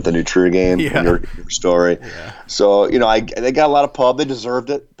that the new Trier game in your story? Yeah. So they got a lot of pub. They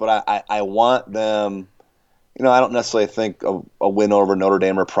deserved it, but I want them. I don't necessarily think a win over Notre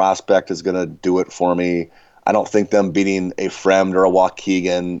Dame or Prospect is going to do it for me. I don't think them beating a Fremd or a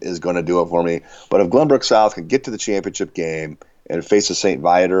Waukegan is going to do it for me. But if Glenbrook South can get to the championship game and face a St.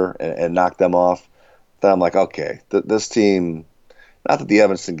 Viator and knock them off, then I'm like, okay, this team. Not that the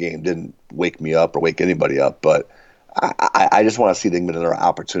Evanston game didn't wake me up or wake anybody up, but I just want to see them get another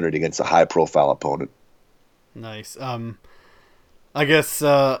opportunity against a high-profile opponent. Nice. I guess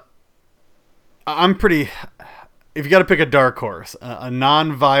I'm pretty. If you got to pick a dark horse, a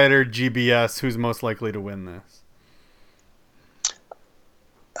non-Viator GBS, who's most likely to win this?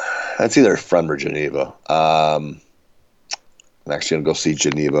 It's either Fremd or Geneva. I'm actually going to go see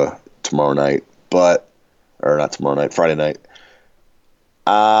Geneva tomorrow night, or not tomorrow night, Friday night.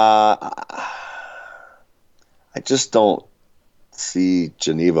 I just don't see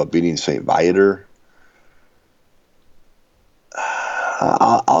Geneva beating St. Viator.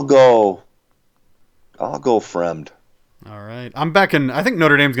 I'll go Fremd. All right. I'm back in. I think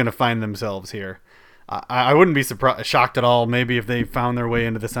Notre Dame's going to find themselves here. I wouldn't be shocked at all maybe if they found their way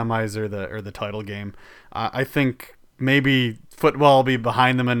into the semis or the title game. I think maybe football will be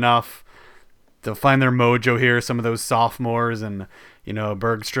behind them enough. They'll find their mojo here, some of those sophomores and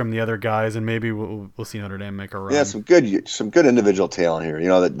Bergstrom, the other guys, and maybe we'll see Notre Dame make a run. Yeah, some good individual talent here.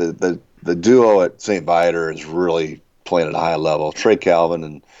 The duo at St. Viator is really playing at a high level. Trey Calvin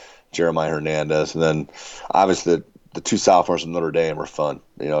and Jeremiah Hernandez, and then obviously the two sophomores in Notre Dame are fun.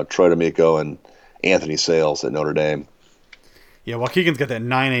 Troy D'Amico and Anthony Sales at Notre Dame. Yeah, Waukegan's got that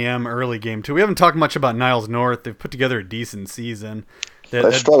 9 a.m. early game too. We haven't talked much about Niles North. They've put together a decent season.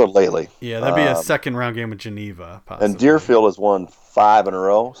 They've struggled lately. Yeah, that'd be a second round game with Geneva, possibly. And Deerfield has won 5 in a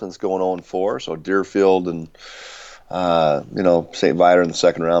row since going 0-4. So Deerfield and St. Viator in the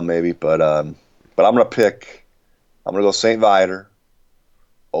second round maybe. But I'm gonna go St. Viator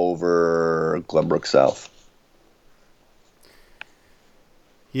over Glenbrook South.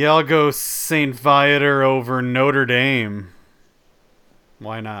 Yeah, I'll go St. Viator over Notre Dame.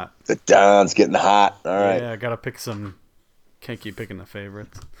 Why not? The Don's getting hot. All right. Yeah, I gotta pick some. Can't keep picking the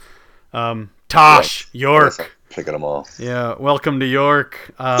favorites. Tosh, York. Picking them all. Yeah, welcome to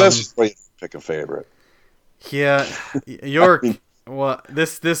York. This is where you pick a favorite. Yeah, York. Well,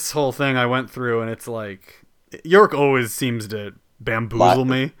 this whole thing I went through, and it's like York always seems to bamboozle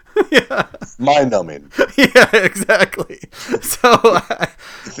me. Yeah. Mind-numbing. Yeah, exactly. So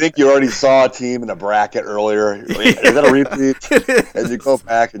you think you already saw a team in a bracket earlier? Is that a repeat? And you go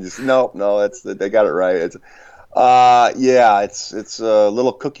back and just no, they got it right. It's it's a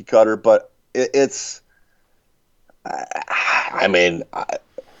little cookie cutter, but it's. I mean,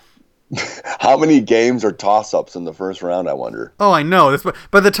 how many games are toss-ups in the first round? I wonder. Oh, I know.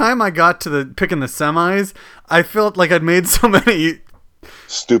 By the time I got to the pick in the semis, I felt like I'd made so many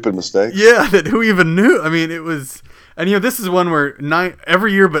stupid mistakes. Yeah, that who even knew? I mean, it was, and this is one where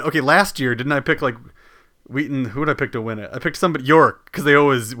every year, but okay, last year didn't I pick like Wheaton? Who did I pick to win it? I picked somebody York because they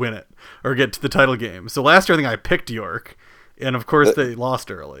always win it or get to the title game. So last year I think I picked York, and of course they lost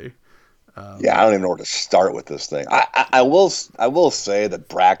early. Yeah, I don't even know where to start with this thing. I will say that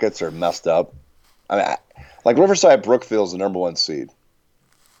brackets are messed up. I mean, like Riverside Brookfield's the number 1 seed,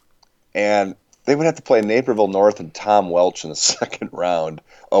 and they would have to play Naperville North and Tom Welch in the second round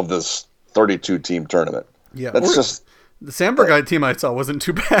of this 32 team tournament. Yeah, that's just the Sandberg team I saw wasn't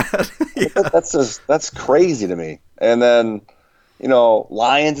too bad. Yeah. That's crazy to me. And then,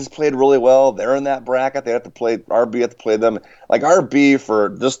 Lions has played really well. They're in that bracket. They have to play RB. Have to play them. Like RB for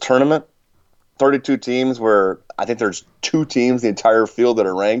this tournament, 32 teams. Where I think there's 2 teams the entire field that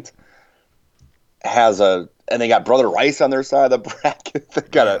are ranked. And they got Brother Rice on their side of the bracket. They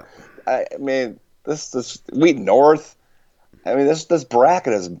got this Wheaton North. I mean, this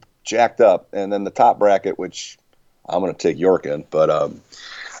bracket is jacked up, and then the top bracket, which I'm going to take York in, but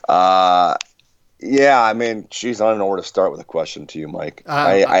yeah, I mean, geez, I don't know where to start with a question to you, Mike.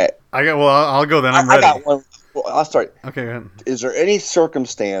 I'll go then. I'm ready. I got one. Well, I'll start. Okay, go ahead. Is there any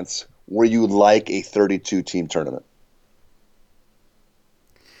circumstance where you like a 32 team tournament?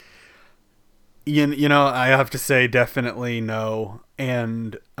 I have to say definitely no.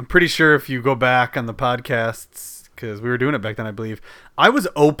 And I'm pretty sure if you go back on the podcasts, because we were doing it back then, I believe, I was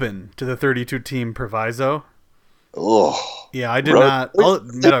open to the 32 team proviso. Oh. Yeah, I did not. I'll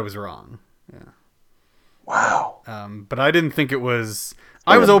admit I was wrong. Yeah. Wow. But I didn't think it was.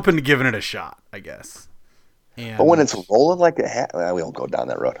 I was open to giving it a shot, I guess. But when it's rolling like a hat, we don't go down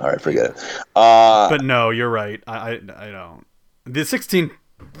that road. All right, forget it. But no, you're right. I don't. The 16.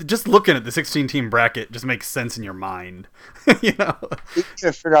 Just looking at the 16-team bracket just makes sense in your mind. You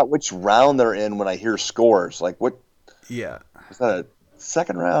can figure out which round they're in when I hear scores. Like what? Yeah. Is that a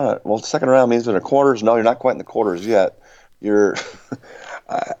second round? Well, second round means in the quarters. No, you're not quite in the quarters yet. You're.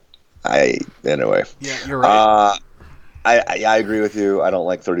 Anyway. Yeah, you're right. I agree with you. I don't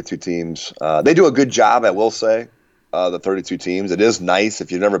like 32 teams. They do a good job, I will say. The 32 teams. It is nice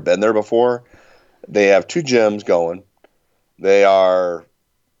if you've never been there before. They have 2 gyms going. They are.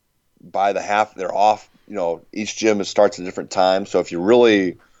 By the half, they're off. Each gym starts at a different time. So if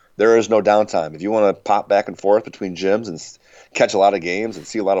there is no downtime. If you want to pop back and forth between gyms and catch a lot of games and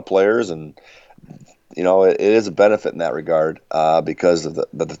see a lot of players, and it is a benefit in that regard because of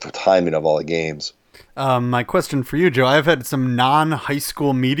the timing of all the games. My question for you, Joe, I've had some non-high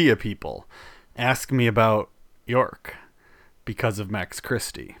school media people ask me about York because of Max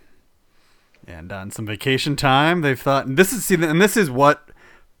Christie, and on some vacation time, they've thought, and this is what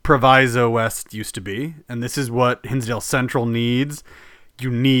Proviso West used to be, and this is what Hinsdale Central needs.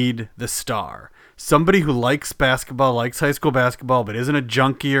 You need the star. Somebody who likes basketball, likes high school basketball, but isn't a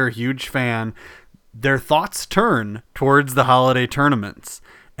junkie or a huge fan. Their thoughts turn towards the holiday tournaments,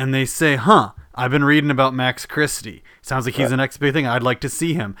 and they say, I've been reading about Max Christie. Sounds like he's the next big thing. I'd like to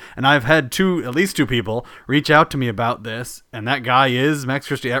see him. And I've had at least two people reach out to me about this, and that guy is Max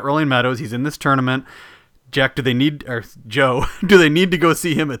Christie at Rolling Meadows. He's in this tournament. Jack, Joe, do they need to go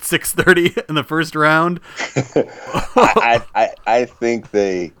see him at 6:30 in the first round? I think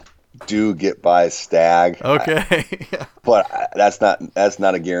they do get by Stag. Okay. But that's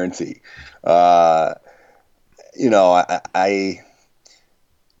not a guarantee. I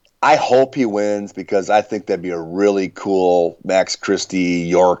hope he wins because I think that'd be a really cool Max Christie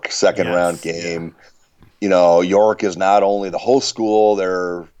York second round game. Yeah. York is not only the host school,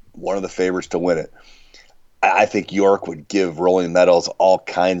 they're one of the favorites to win it. I think York would give Rolling Meadows all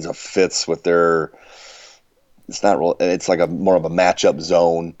kinds of fits with their. It's like more of a matchup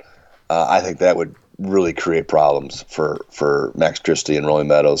zone. I think that would really create problems for Max Christie and Rolling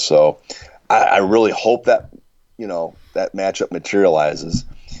Meadows. So I really hope that that matchup materializes.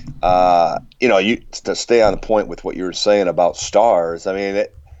 To stay on the point with what you were saying about stars. I mean,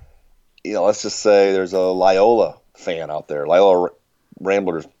 let's just say there's a Loyola fan out there, Loyola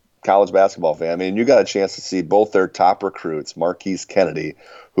Ramblers college basketball fan. I mean, you got a chance to see both their top recruits, Marquise Kennedy,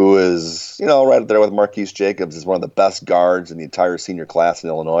 who is, right up there with Marquise Jacobs, is one of the best guards in the entire senior class in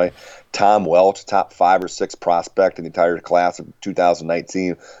Illinois. Tom Welch, top 5 or 6 prospect in the entire class of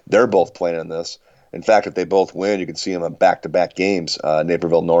 2019. They're both playing in this. In fact, if they both win, you can see them in back-to-back games,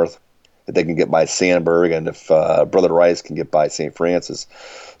 Naperville North, if they can get by Sandberg, and if Brother Rice can get by St. Francis.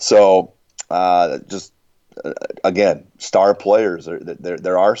 So, again, star players.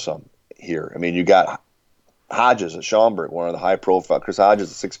 There are some here. I mean, you got Hodges at Schaumburg, one of the high-profile. Chris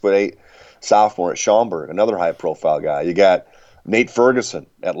Hodges, a 6'8" sophomore at Schaumburg, another high-profile guy. You got Nate Ferguson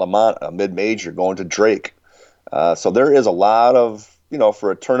at Lamont, a mid-major, going to Drake. So there is a lot of,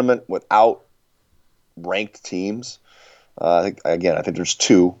 for a tournament without ranked teams. I think there's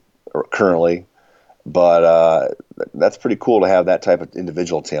 2 currently, but that's pretty cool to have that type of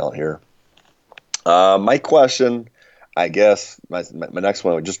individual talent here. My question, I guess, my next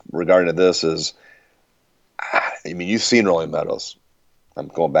one just regarding this is, I mean, you've seen Rolling Meadows. I'm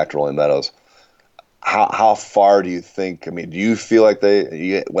going back to Rolling Meadows. How far do you think? I mean, do you feel like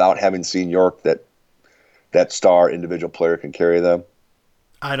without having seen York, that star individual player can carry them?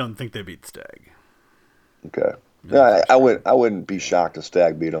 I don't think they beat Stag. Okay. Yeah, I wouldn't be shocked if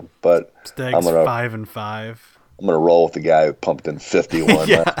Stag beat them, but Stag's 5-5. I'm gonna roll with the guy who pumped in 51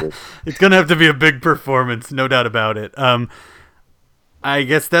 last year. It's gonna have to be a big performance, no doubt about it. I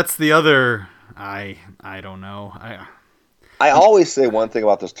guess that's the other. I don't know. I always say one thing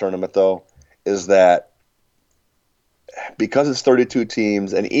about this tournament though is that because it's 32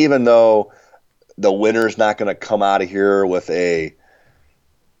 teams, and even though the winner's not going to come out of here with a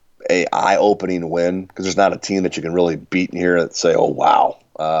eye-opening win, because there's not a team that you can really beat in here and say, "Oh wow,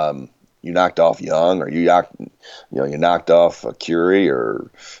 you knocked off Young, or you knocked off Curie or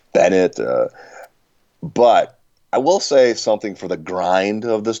Bennett." But I will say something for the grind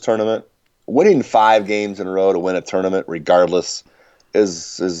of this tournament. Winning 5 games in a row to win a tournament, regardless,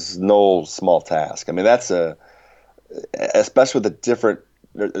 is no small task. I mean, especially with the different.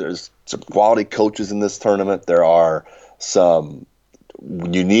 There's some quality coaches in this tournament. There are some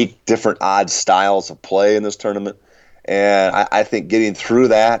unique, different, odd styles of play in this tournament, and I think getting through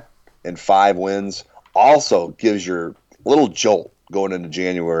that in 5 wins also gives you a little jolt going into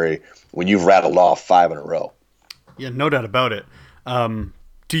January when you've rattled off 5 in a row. Yeah, no doubt about it.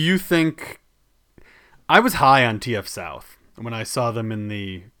 Do you think I was high on TF South when I saw them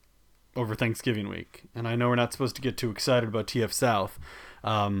over Thanksgiving week, and I know we're not supposed to get too excited about TF South,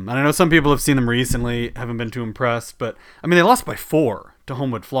 and I know some people have seen them recently, haven't been too impressed, but I mean they lost by 4 to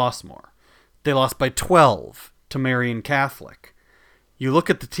Homewood Flossmoor. They lost by 12 to Marian Catholic. You look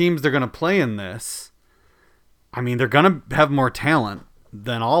at the teams they're going to play in this. I mean, they're going to have more talent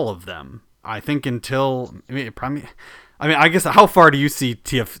than all of them. I think I guess how far do you see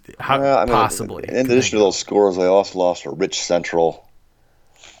TF possibly? In addition to those scores, they also lost to Rich Central,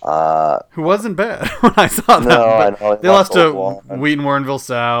 who wasn't bad when I saw them. No, I know. They lost to Wheaton Warrenville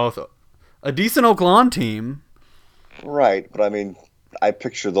South, a decent Oak Lawn team. Right, but I mean, I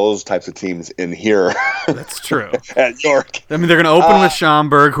picture those types of teams in here. That's true. At York. I mean, they're going to open with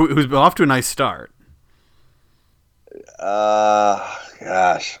Schaumburg, who's off to a nice start.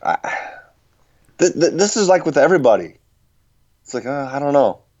 Gosh. This is like with everybody. It's like, I don't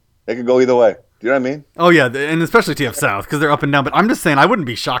know. It could go either way. Do you know what I mean? Oh, yeah, and especially TF South, because they're up and down. But I'm just saying, I wouldn't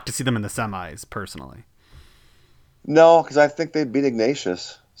be shocked to see them in the semis, personally. No, because I think they beat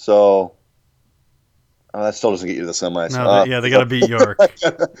Ignatius. So that still doesn't get you to the semis. No, they got to beat York.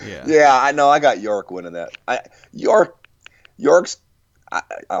 Yeah, I know. I got York winning that. York's.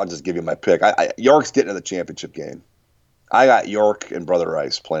 I'll just give you my pick. York's getting to the championship game. I got York and Brother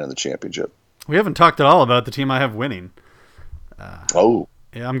Rice playing in the championship. We haven't talked at all about the team I have winning. Yeah,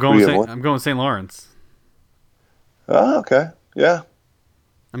 I'm going with St. Lawrence. Oh, okay. Yeah.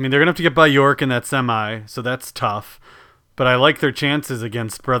 I mean, they're going to have to get by York in that semi, so that's tough. But I like their chances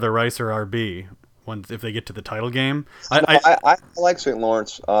against Brother Rice or RB if they get to the title game. I like St.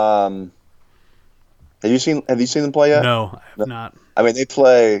 Lawrence. Have you seen them play yet? No, I have not. I mean, they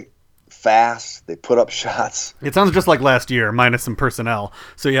play fast. They put up shots. It sounds just like last year, minus some personnel.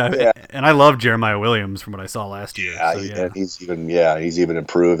 So yeah. And I love Jeremiah Williams from what I saw last year. And he's even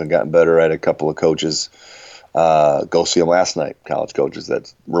improved and gotten better at a couple of coaches. Go see him last night. College coaches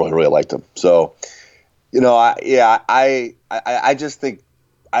that really, really liked him. So, I just think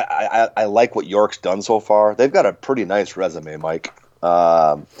I like what York's done so far. They've got a pretty nice resume, Mike.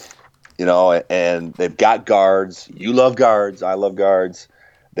 And they've got guards. You love guards. I love guards.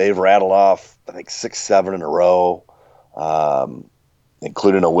 They've rattled off, I think, 6-7 in a row,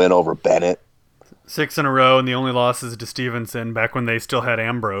 including a win over Bennett. 6 in a row, and the only losses to Stevenson back when they still had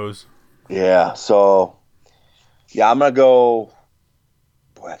Ambrose. Yeah, so, I'm going to go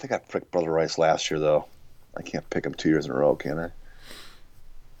 – boy, I think I picked Brother Rice last year, though. I can't pick him 2 years in a row, can I?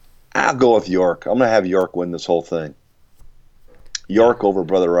 I'll go with York. I'm going to have York win this whole thing. York over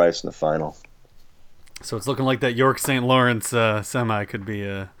Brother Rice in the final. So it's looking like that York St. Lawrence semi could be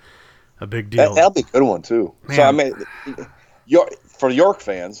a big deal. That'll be a good one too. Man. So I mean, for York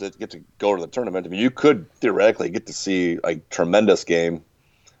fans that get to go to the tournament, I mean, you could theoretically get to see a tremendous game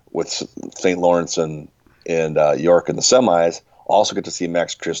with St. Lawrence and York in the semis. Also get to see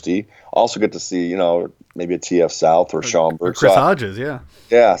Max Christie. Also get to see maybe a TF South or Schaumburg. Or Chris Hodges, yeah.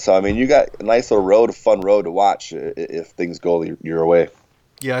 Yeah, so I mean, you got a nice little fun road to watch if things go your way.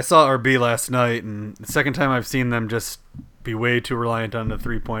 Yeah, I saw RB last night, and the second time I've seen them just be way too reliant on the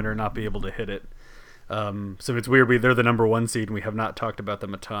three-pointer and not be able to hit it. So it's weird. They're the number 1 seed, and we have not talked about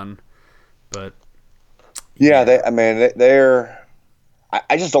them a ton. But yeah, they're.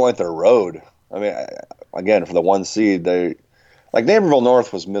 I just don't like their road. I mean, again, for the 1 seed, like Naperville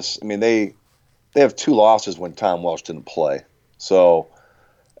North was I mean, they have 2 losses when Tom Welsh didn't play. So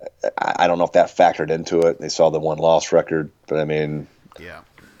I don't know if that factored into it. They saw the 1-loss record, but I mean. Yeah.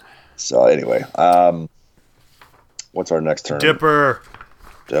 So anyway, what's our next turn? Dipper.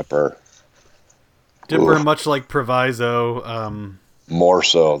 Dipper, much like Proviso. More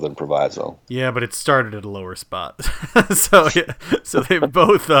so than Proviso. Yeah, but it started at a lower spot. so they've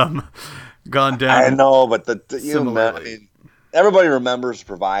both gone down. I know, but everybody remembers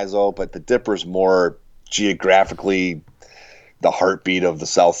Proviso, but the Dipper's more geographically the heartbeat of the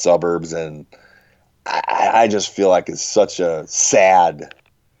south suburbs, and I just feel like it's such a sad.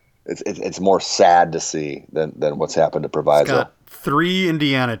 It's more sad to see than what's happened to Proviso. It's got 3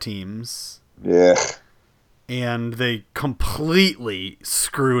 Indiana teams. Yeah. And they completely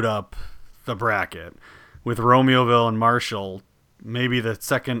screwed up the bracket with Romeoville and Marshall, maybe the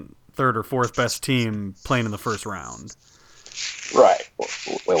second, third, or fourth best team playing in the first round. Right.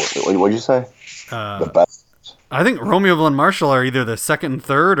 Wait, what did you say? The best? I think Romeoville and Marshall are either the second and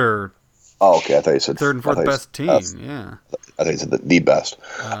third or okay. I thought you said third and fourth best team. Yeah. I think you said the best.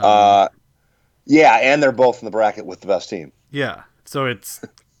 Yeah, and they're both in the bracket with the best team. Yeah. So it's...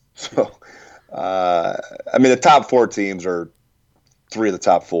 I mean, the top 4 teams are 3 of the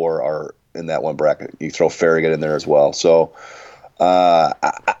top 4 are in that one bracket. You throw Farragut in there as well. So,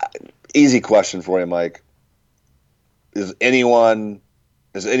 easy question for you, Mike. Does anyone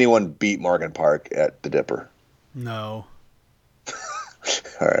beat Morgan Park at the Dipper? No.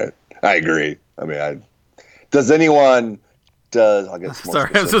 All right, I agree. I mean, does anyone? I'll get some more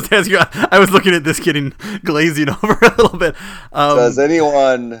Sorry, I was supposed to ask you. I was looking at this getting glazing over a little bit. Does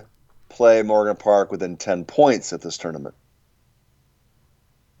anyone play Morgan Park within 10 points at this tournament?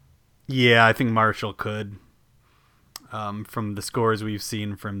 Yeah, I think Marshall could. From the scores we've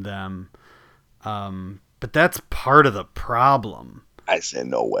seen from them. But that's part of the problem. I say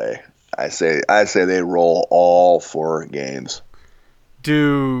no way. I say they roll all 4 games.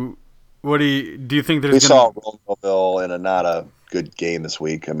 Do you think there's? We saw Romeoville in not a good game this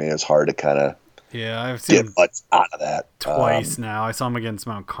week. I mean, it's hard to kind of I've seen get much out of that twice now. I saw them against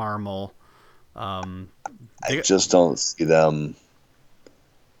Mount Carmel. I just don't see them.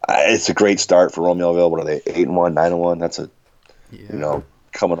 It's a great start for Romeoville. What are they? 8-1, 9-1. That's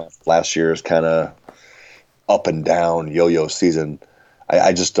coming off last year's kind of up and down yo-yo season.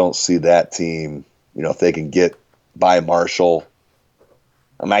 I just don't see that team. If they can get by Marshall.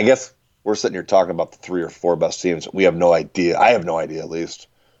 I mean, I guess we're sitting here talking about the 3 or 4 best teams. We have no idea. I have no idea, at least,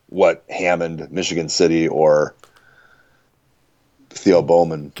 what Hammond, Michigan City, or Theo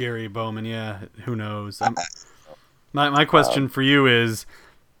Bowman. Gary Bowman, yeah. Who knows? My question for you is,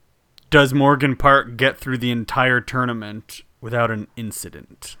 does Morgan Park get through the entire tournament without an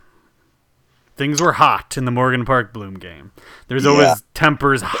incident? Things were hot in the Morgan Park Bloom game. There's always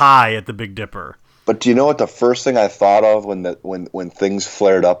tempers high at the Big Dipper. But do you know what the first thing I thought of when things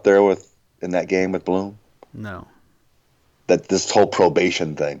flared up there in that game with Bloom? No. That this whole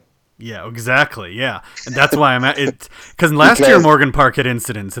probation thing. Yeah, exactly. Yeah, and that's why I'm at it. Because last year Morgan Park had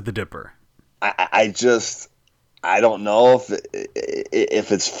incidents at the Dipper. I don't know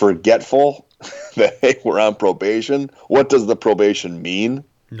if it's forgetful that they were on probation. What does the probation mean?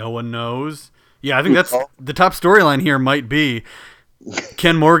 No one knows. Yeah, I think that's the top storyline here. Might be,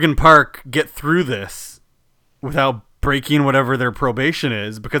 can Morgan Park get through this without breaking whatever their probation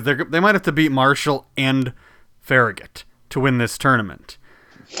is? Because they might have to beat Marshall and Farragut to win this tournament.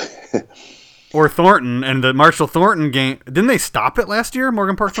 Or Thornton, and the Marshall-Thornton game. Didn't they stop it last year,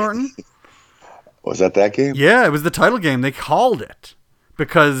 Morgan Park-Thornton? Was that game? Yeah, it was the title game. They called it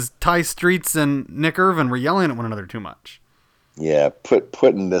because Ty Streets and Nick Irvin were yelling at one another too much. Yeah,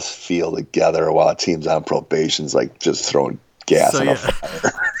 putting this field together while a team's on probation is like just throwing gas on a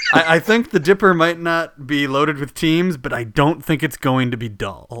fire. I think the Dipper might not be loaded with teams, but I don't think it's going to be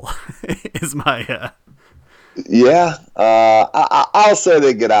dull. Is my Yeah, I'll say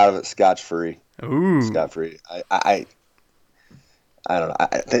they get out of it scotch-free. Ooh, scot-free. I don't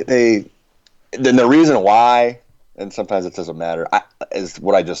know. Then the reason why, and sometimes it doesn't matter, is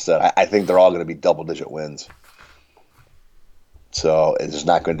what I just said. I think they're all going to be double-digit wins. So it's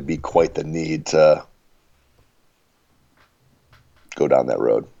not going to be quite the need to go down that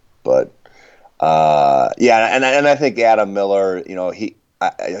road. But and I think Adam Miller,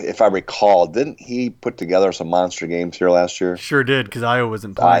 if I recall, didn't he put together some monster games here last year? Sure did, because Iowa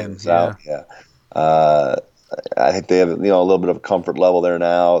wasn't playing. Yeah. I think they have a little bit of a comfort level there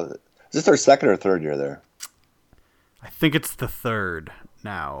now. Is this their second or third year there? I think it's the third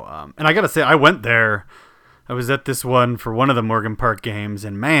now. And I got to say, I went there. I was at this one for one of the Morgan Park games,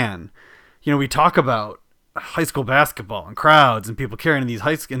 and man, we talk about high school basketball and crowds and people carrying in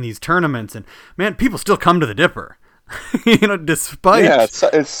these tournaments, and man, people still come to the Dipper. Despite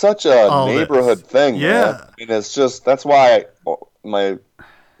it's such a neighborhood thing. Yeah, man. I mean, it's just that's why my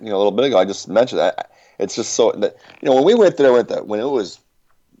a little bit ago. I just mentioned that it's just so that when we went there, when it was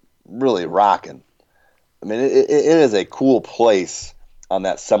really rocking. I mean, it is a cool place on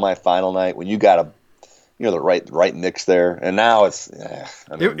that semifinal night when you got the right mix there, and now it's.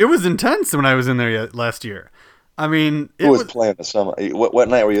 It was intense when I was in there last year. I mean, who was playing the summer? What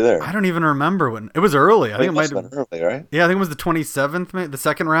night were you there? I don't even remember when. It was early. I think it might have been early, right? Yeah, I think it was the 27th, the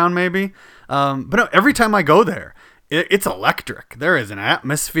second round, maybe. But no, every time I go there, it's electric. There is an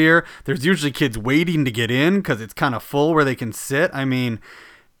atmosphere. There's usually kids waiting to get in because it's kind of full where they can sit. I mean,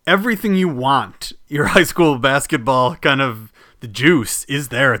 everything you want your high school basketball kind of the juice is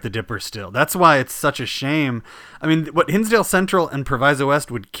there at the Dipper still. That's why it's such a shame. I mean, what Hinsdale Central and Proviso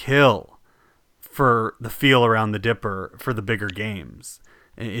West would kill for the feel around the Dipper for the bigger games.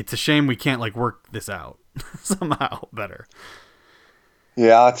 It's a shame we can't work this out somehow better.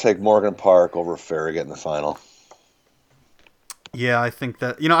 Yeah, I'll take Morgan Park over Farragut in the final. Yeah, I think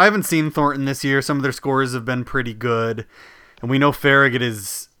that I haven't seen Thornton this year. Some of their scores have been pretty good, and we know Farragut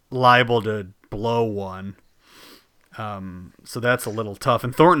is liable to blow one. So that's a little tough.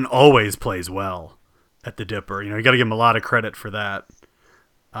 And Thornton always plays well at the Dipper. You got to give him a lot of credit for that.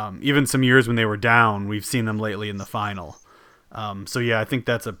 Even some years when they were down, we've seen them lately in the final. So yeah, I think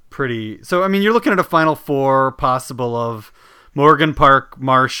that's a pretty. So I mean, you're looking at a Final Four possible of Morgan Park,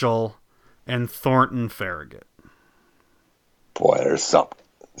 Marshall, and Thornton, Farragut. Boy, there's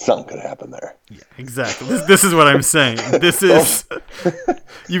something could happen there. Yeah, exactly. This is what I'm saying. This is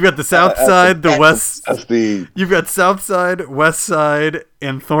you've got the South Side, the West. You've got South Side, West Side,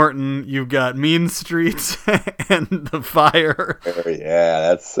 and Thornton. You've got Mean Street and the Fire.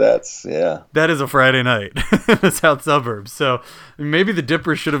 Yeah, that's yeah. That is a Friday night in the South Suburbs. So maybe the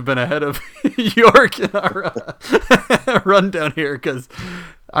Dipper should have been ahead of York in our rundown here because.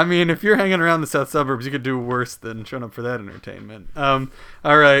 I mean, if you're hanging around the South Suburbs, you could do worse than showing up for that entertainment. All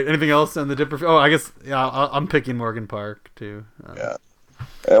right. Anything else on the Dipper? Oh, I guess I'm picking Morgan Park too. Yeah,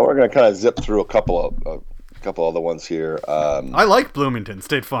 and we're gonna kind of zip through a couple other ones here. I like Bloomington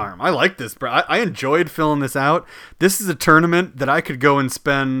State Farm. I like this. I enjoyed filling this out. This is a tournament that I could go and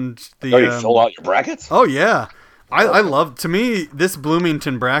spend the. Oh, you fill out your brackets? Oh yeah. I love. To me, this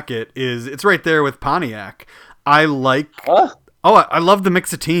Bloomington bracket it's right there with Pontiac. I like. Huh? Oh, I love the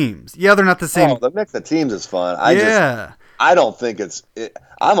mix of teams. Yeah, they're not the same. Oh, the mix of teams is fun. I don't think it's.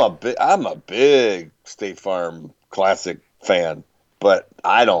 I'm a big State Farm Classic fan, but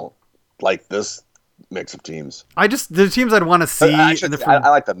I don't like this mix of teams. The teams I'd want to see. I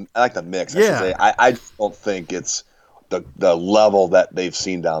like the mix. Yeah. I just don't think it's the level that they've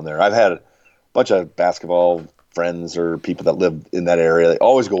seen down there. I've had a bunch of basketball friends or people that live in that area. They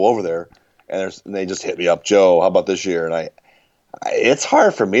always go over there, and they just hit me up, Joe. How about this year? And it's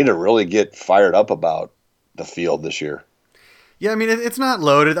hard for me to really get fired up about the field this year. Yeah, I mean, it's not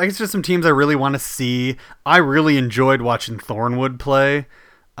loaded. I guess just some teams I really want to see. I really enjoyed watching Thornwood play.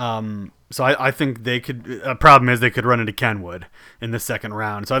 So I think they could. A problem is they could run into Kenwood in the second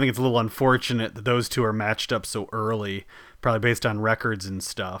round. So I think it's a little unfortunate that those two are matched up so early, probably based on records and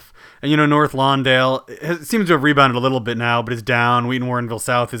stuff. And, North Lawndale seems to have rebounded a little bit now, but is down. Wheaton Warrenville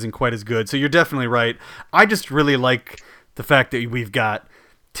South isn't quite as good. So you're definitely right. I just really like the fact that we've got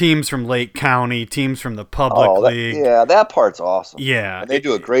teams from Lake County, teams from the public league. Yeah, that part's awesome. Yeah. And they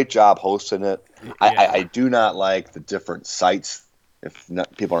do a great job hosting it. Yeah. I do not like the different sites. If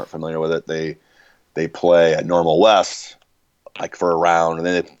people aren't familiar with it, they play at Normal West for a round, and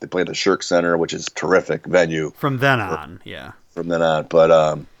then they play at the Shirk Center, which is a terrific venue. From then on, yeah. From then on.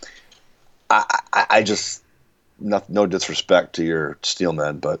 But I just, no disrespect to your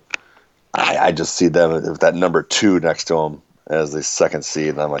Steelmen, but I just see them with that number 2 next to them as the second seed,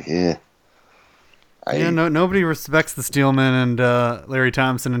 and I'm like, nobody respects the Steelmen and Larry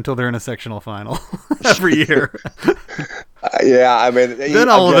Thompson until they're in a sectional final every year. Yeah, I mean, then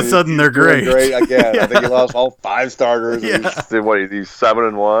all of a sudden they're great. Again. Yeah. I think he lost all 5 starters. Yeah. He's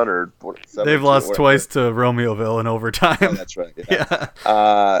 7-1 or 7-2. They've lost twice to Romeoville in overtime. Oh, that's right. Yeah.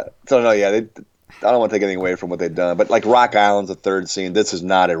 So no, yeah, I don't want to take anything away from what they've done, but Rock Island's a 3rd seed. This is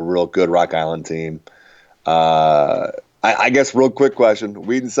not a real good Rock Island team. I guess real quick question: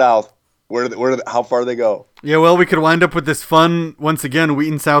 Wheaton South, how far do they go? Yeah, well, we could wind up with this fun once again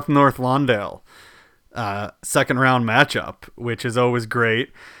Wheaton South North Lawndale second round matchup, which is always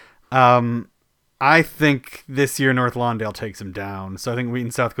great. I think this year North Lawndale takes them down, so I think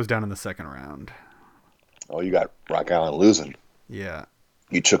Wheaton South goes down in the second round. Oh, you got Rock Island losing. Yeah,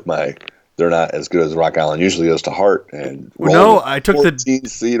 you took they're not as good as Rock Island usually goes to Hart. And I took the 14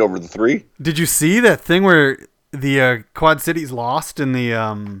 seed over the 3. Did you see that thing where the Quad Cities lost in the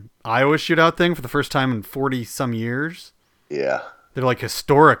Iowa shootout thing for the first time in 40 some years? Yeah. They're like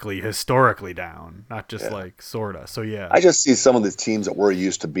historically down, not just like sorta. So yeah, I just see some of the teams that we're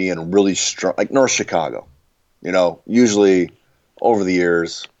used to being really strong, like North Chicago. Usually over the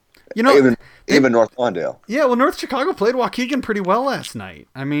years, even North Lawndale. Yeah, well, North Chicago played Waukegan pretty well last night.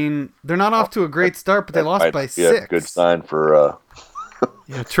 I mean, they're not off to a great start, but they lost by 6. Good sign for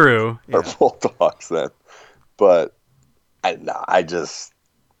yeah, true. Our Bulldogs then. But I just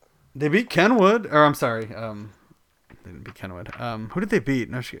they beat Kenwood, or I'm sorry, they didn't beat Kenwood. Who did they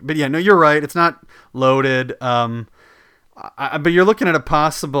beat? No, but yeah, no, you're right. It's not loaded. But you're looking at a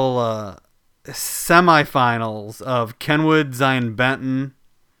possible semifinals of Kenwood, Zion Benton,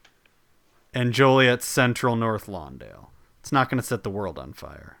 and Joliet Central North Lawndale. It's not going to set the world on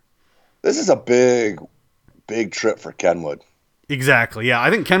fire. This is a big trip for Kenwood. Exactly. Yeah, I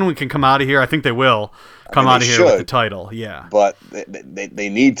think Kenwood can come out of here. I think they will come out of here with the title. Yeah, but they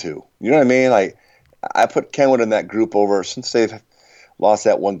need to. You know what I mean? Like, I put Kenwood in that group over since they've lost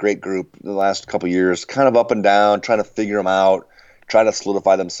that one great group in the last couple of years, kind of up and down, trying to figure them out, trying to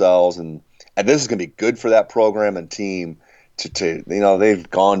solidify themselves, and this is going to be good for that program and team. They've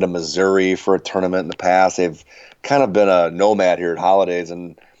gone to Missouri for a tournament in the past. They've kind of been a nomad here at Holidays,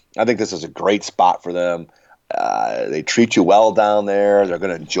 and I think this is a great spot for them. They treat you well down there. They're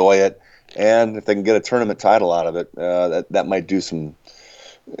going to enjoy it, and if they can get a tournament title out of it, that might do some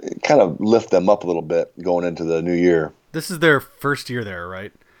kind of lift them up a little bit going into the new year. This is their first year there,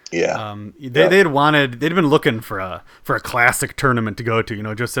 right? Yeah. They'd been looking for a classic tournament to go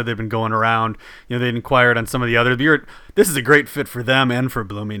to. Just said they've been going around. They inquired on some of the others. This is a great fit for them and for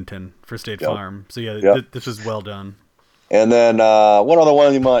Bloomington for State Farm. So this was well done. And then one other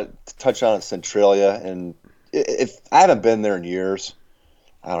one you might touch on is Centralia. And if I haven't been there in years,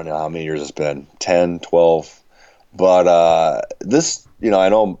 I don't know how many years it's been, 10, 12. But this, I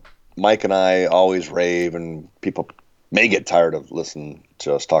know Mike and I always rave, and people may get tired of listening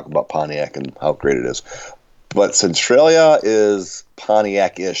to us talk about Pontiac and how great it is. But Centralia is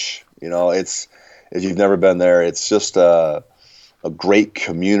Pontiac-ish. It's, if you've never been there, it's just a great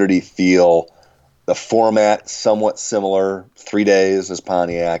community feel. The format somewhat similar, 3 days as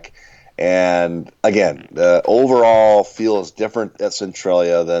Pontiac. And again, the overall feel is different at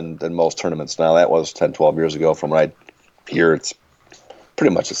Centralia than most tournaments. Now, that was 10, 12 years ago. From right here, it's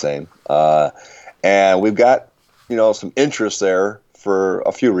pretty much the same. And we've got, some interest there for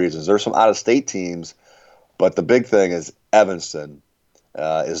a few reasons. There's some out-of-state teams, but the big thing is Evanston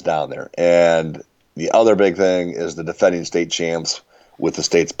is down there. And the other big thing is the defending state champs with the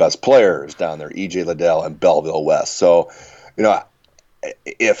state's best players down there, E.J. Liddell and Belleville West. So,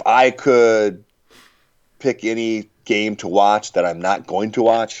 if I could pick any game to watch that I'm not going to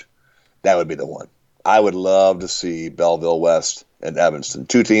watch, that would be the one. I would love to see Belleville West and Evanston,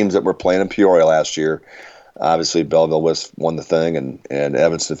 2 teams that were playing in Peoria last year. Obviously, Belleville West won the thing, and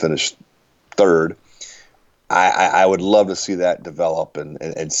Evanston finished 3rd. I would love to see that develop, and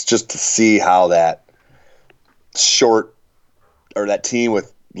it's just to see how that that team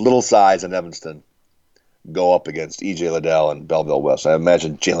with little size in Evanston go up against E.J. Liddell and Belleville West. I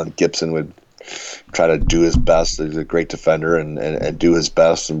imagine Jalen Gibson would try to do his best. He's a great defender and do his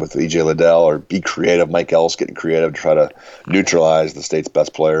best and with E.J. Liddell, or be creative. Mike Ellis getting creative to try to neutralize the state's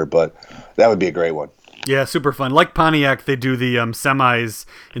best player. But that would be a great one. Yeah, super fun. Like Pontiac, they do the semis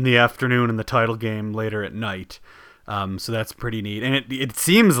in the afternoon and the title game later at night. So that's pretty neat. And it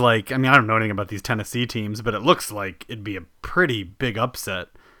seems like, I don't know anything about these Tennessee teams, but it looks like it'd be a pretty big upset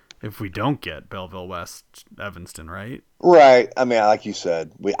if we don't get Belleville West Evanston, right? Right. Like you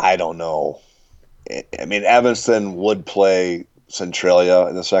said, I don't know. Evanston would play Centralia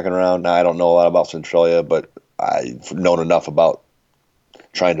in the second round. Now, I don't know a lot about Centralia, but I've known enough about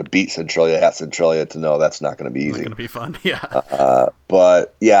trying to beat Centralia at Centralia to know that's not going to be easy. It's going to be fun, yeah.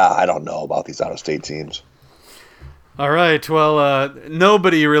 But, yeah, I don't know about these out-of-state teams. All right. Well,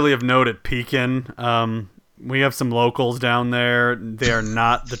 nobody really of note at Pekin. We have some locals down there. They are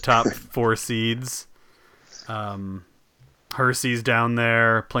not the top 4 seeds. Hersey's down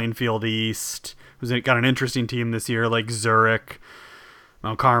there. Plainfield East, who's got an interesting team this year, like Zurich,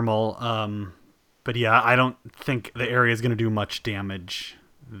 Mount Carmel. But yeah, I don't think the area is going to do much damage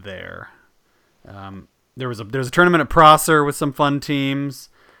there. There was a tournament at Prosser with some fun teams,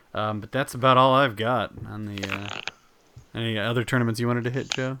 but that's about all I've got on the. Any other tournaments you wanted to hit,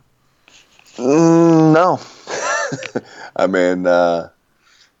 Joe? No.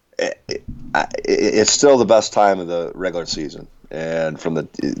 It's still the best time of the regular season, and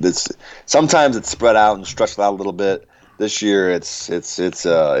sometimes it's spread out and stretched out a little bit. This year, it's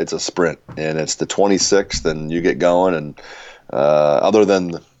a sprint, and it's the 26th, and you get going. And other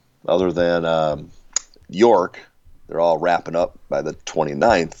than York, they're all wrapping up by the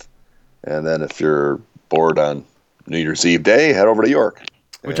 29th. And then if you're bored on New Year's Eve day, head over to York.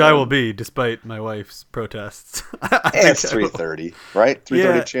 Which I will be, despite my wife's protests. It's 3:30, right?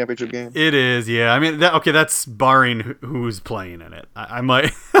 3:30 championship game. It is, yeah. I mean, that's barring who's playing in it. I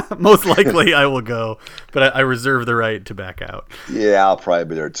might, most likely, I will go, but I reserve the right to back out. Yeah, I'll probably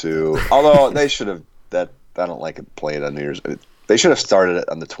be there too. Although they should have that. I don't like it playing on New Year's. They should have started it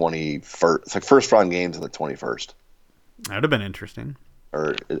on the 21st. It's like first round games on the 21st. That'd have been interesting.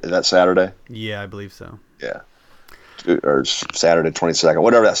 Or is that Saturday? Yeah, I believe so. Yeah. Or Saturday 22nd,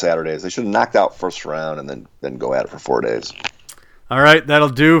 whatever that Saturday is. They should have knocked out first round and then go at it for 4 days. All right, that'll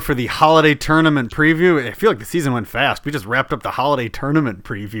do for the holiday tournament preview. I feel like the season went fast. We just wrapped up the holiday tournament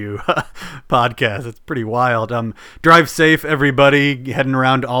preview podcast. It's pretty wild. Drive safe, everybody, heading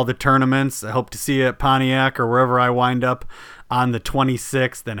around to all the tournaments. I hope to see you at Pontiac or wherever I wind up on the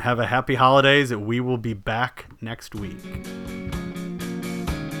 26th. And have a happy holidays. We will be back next week.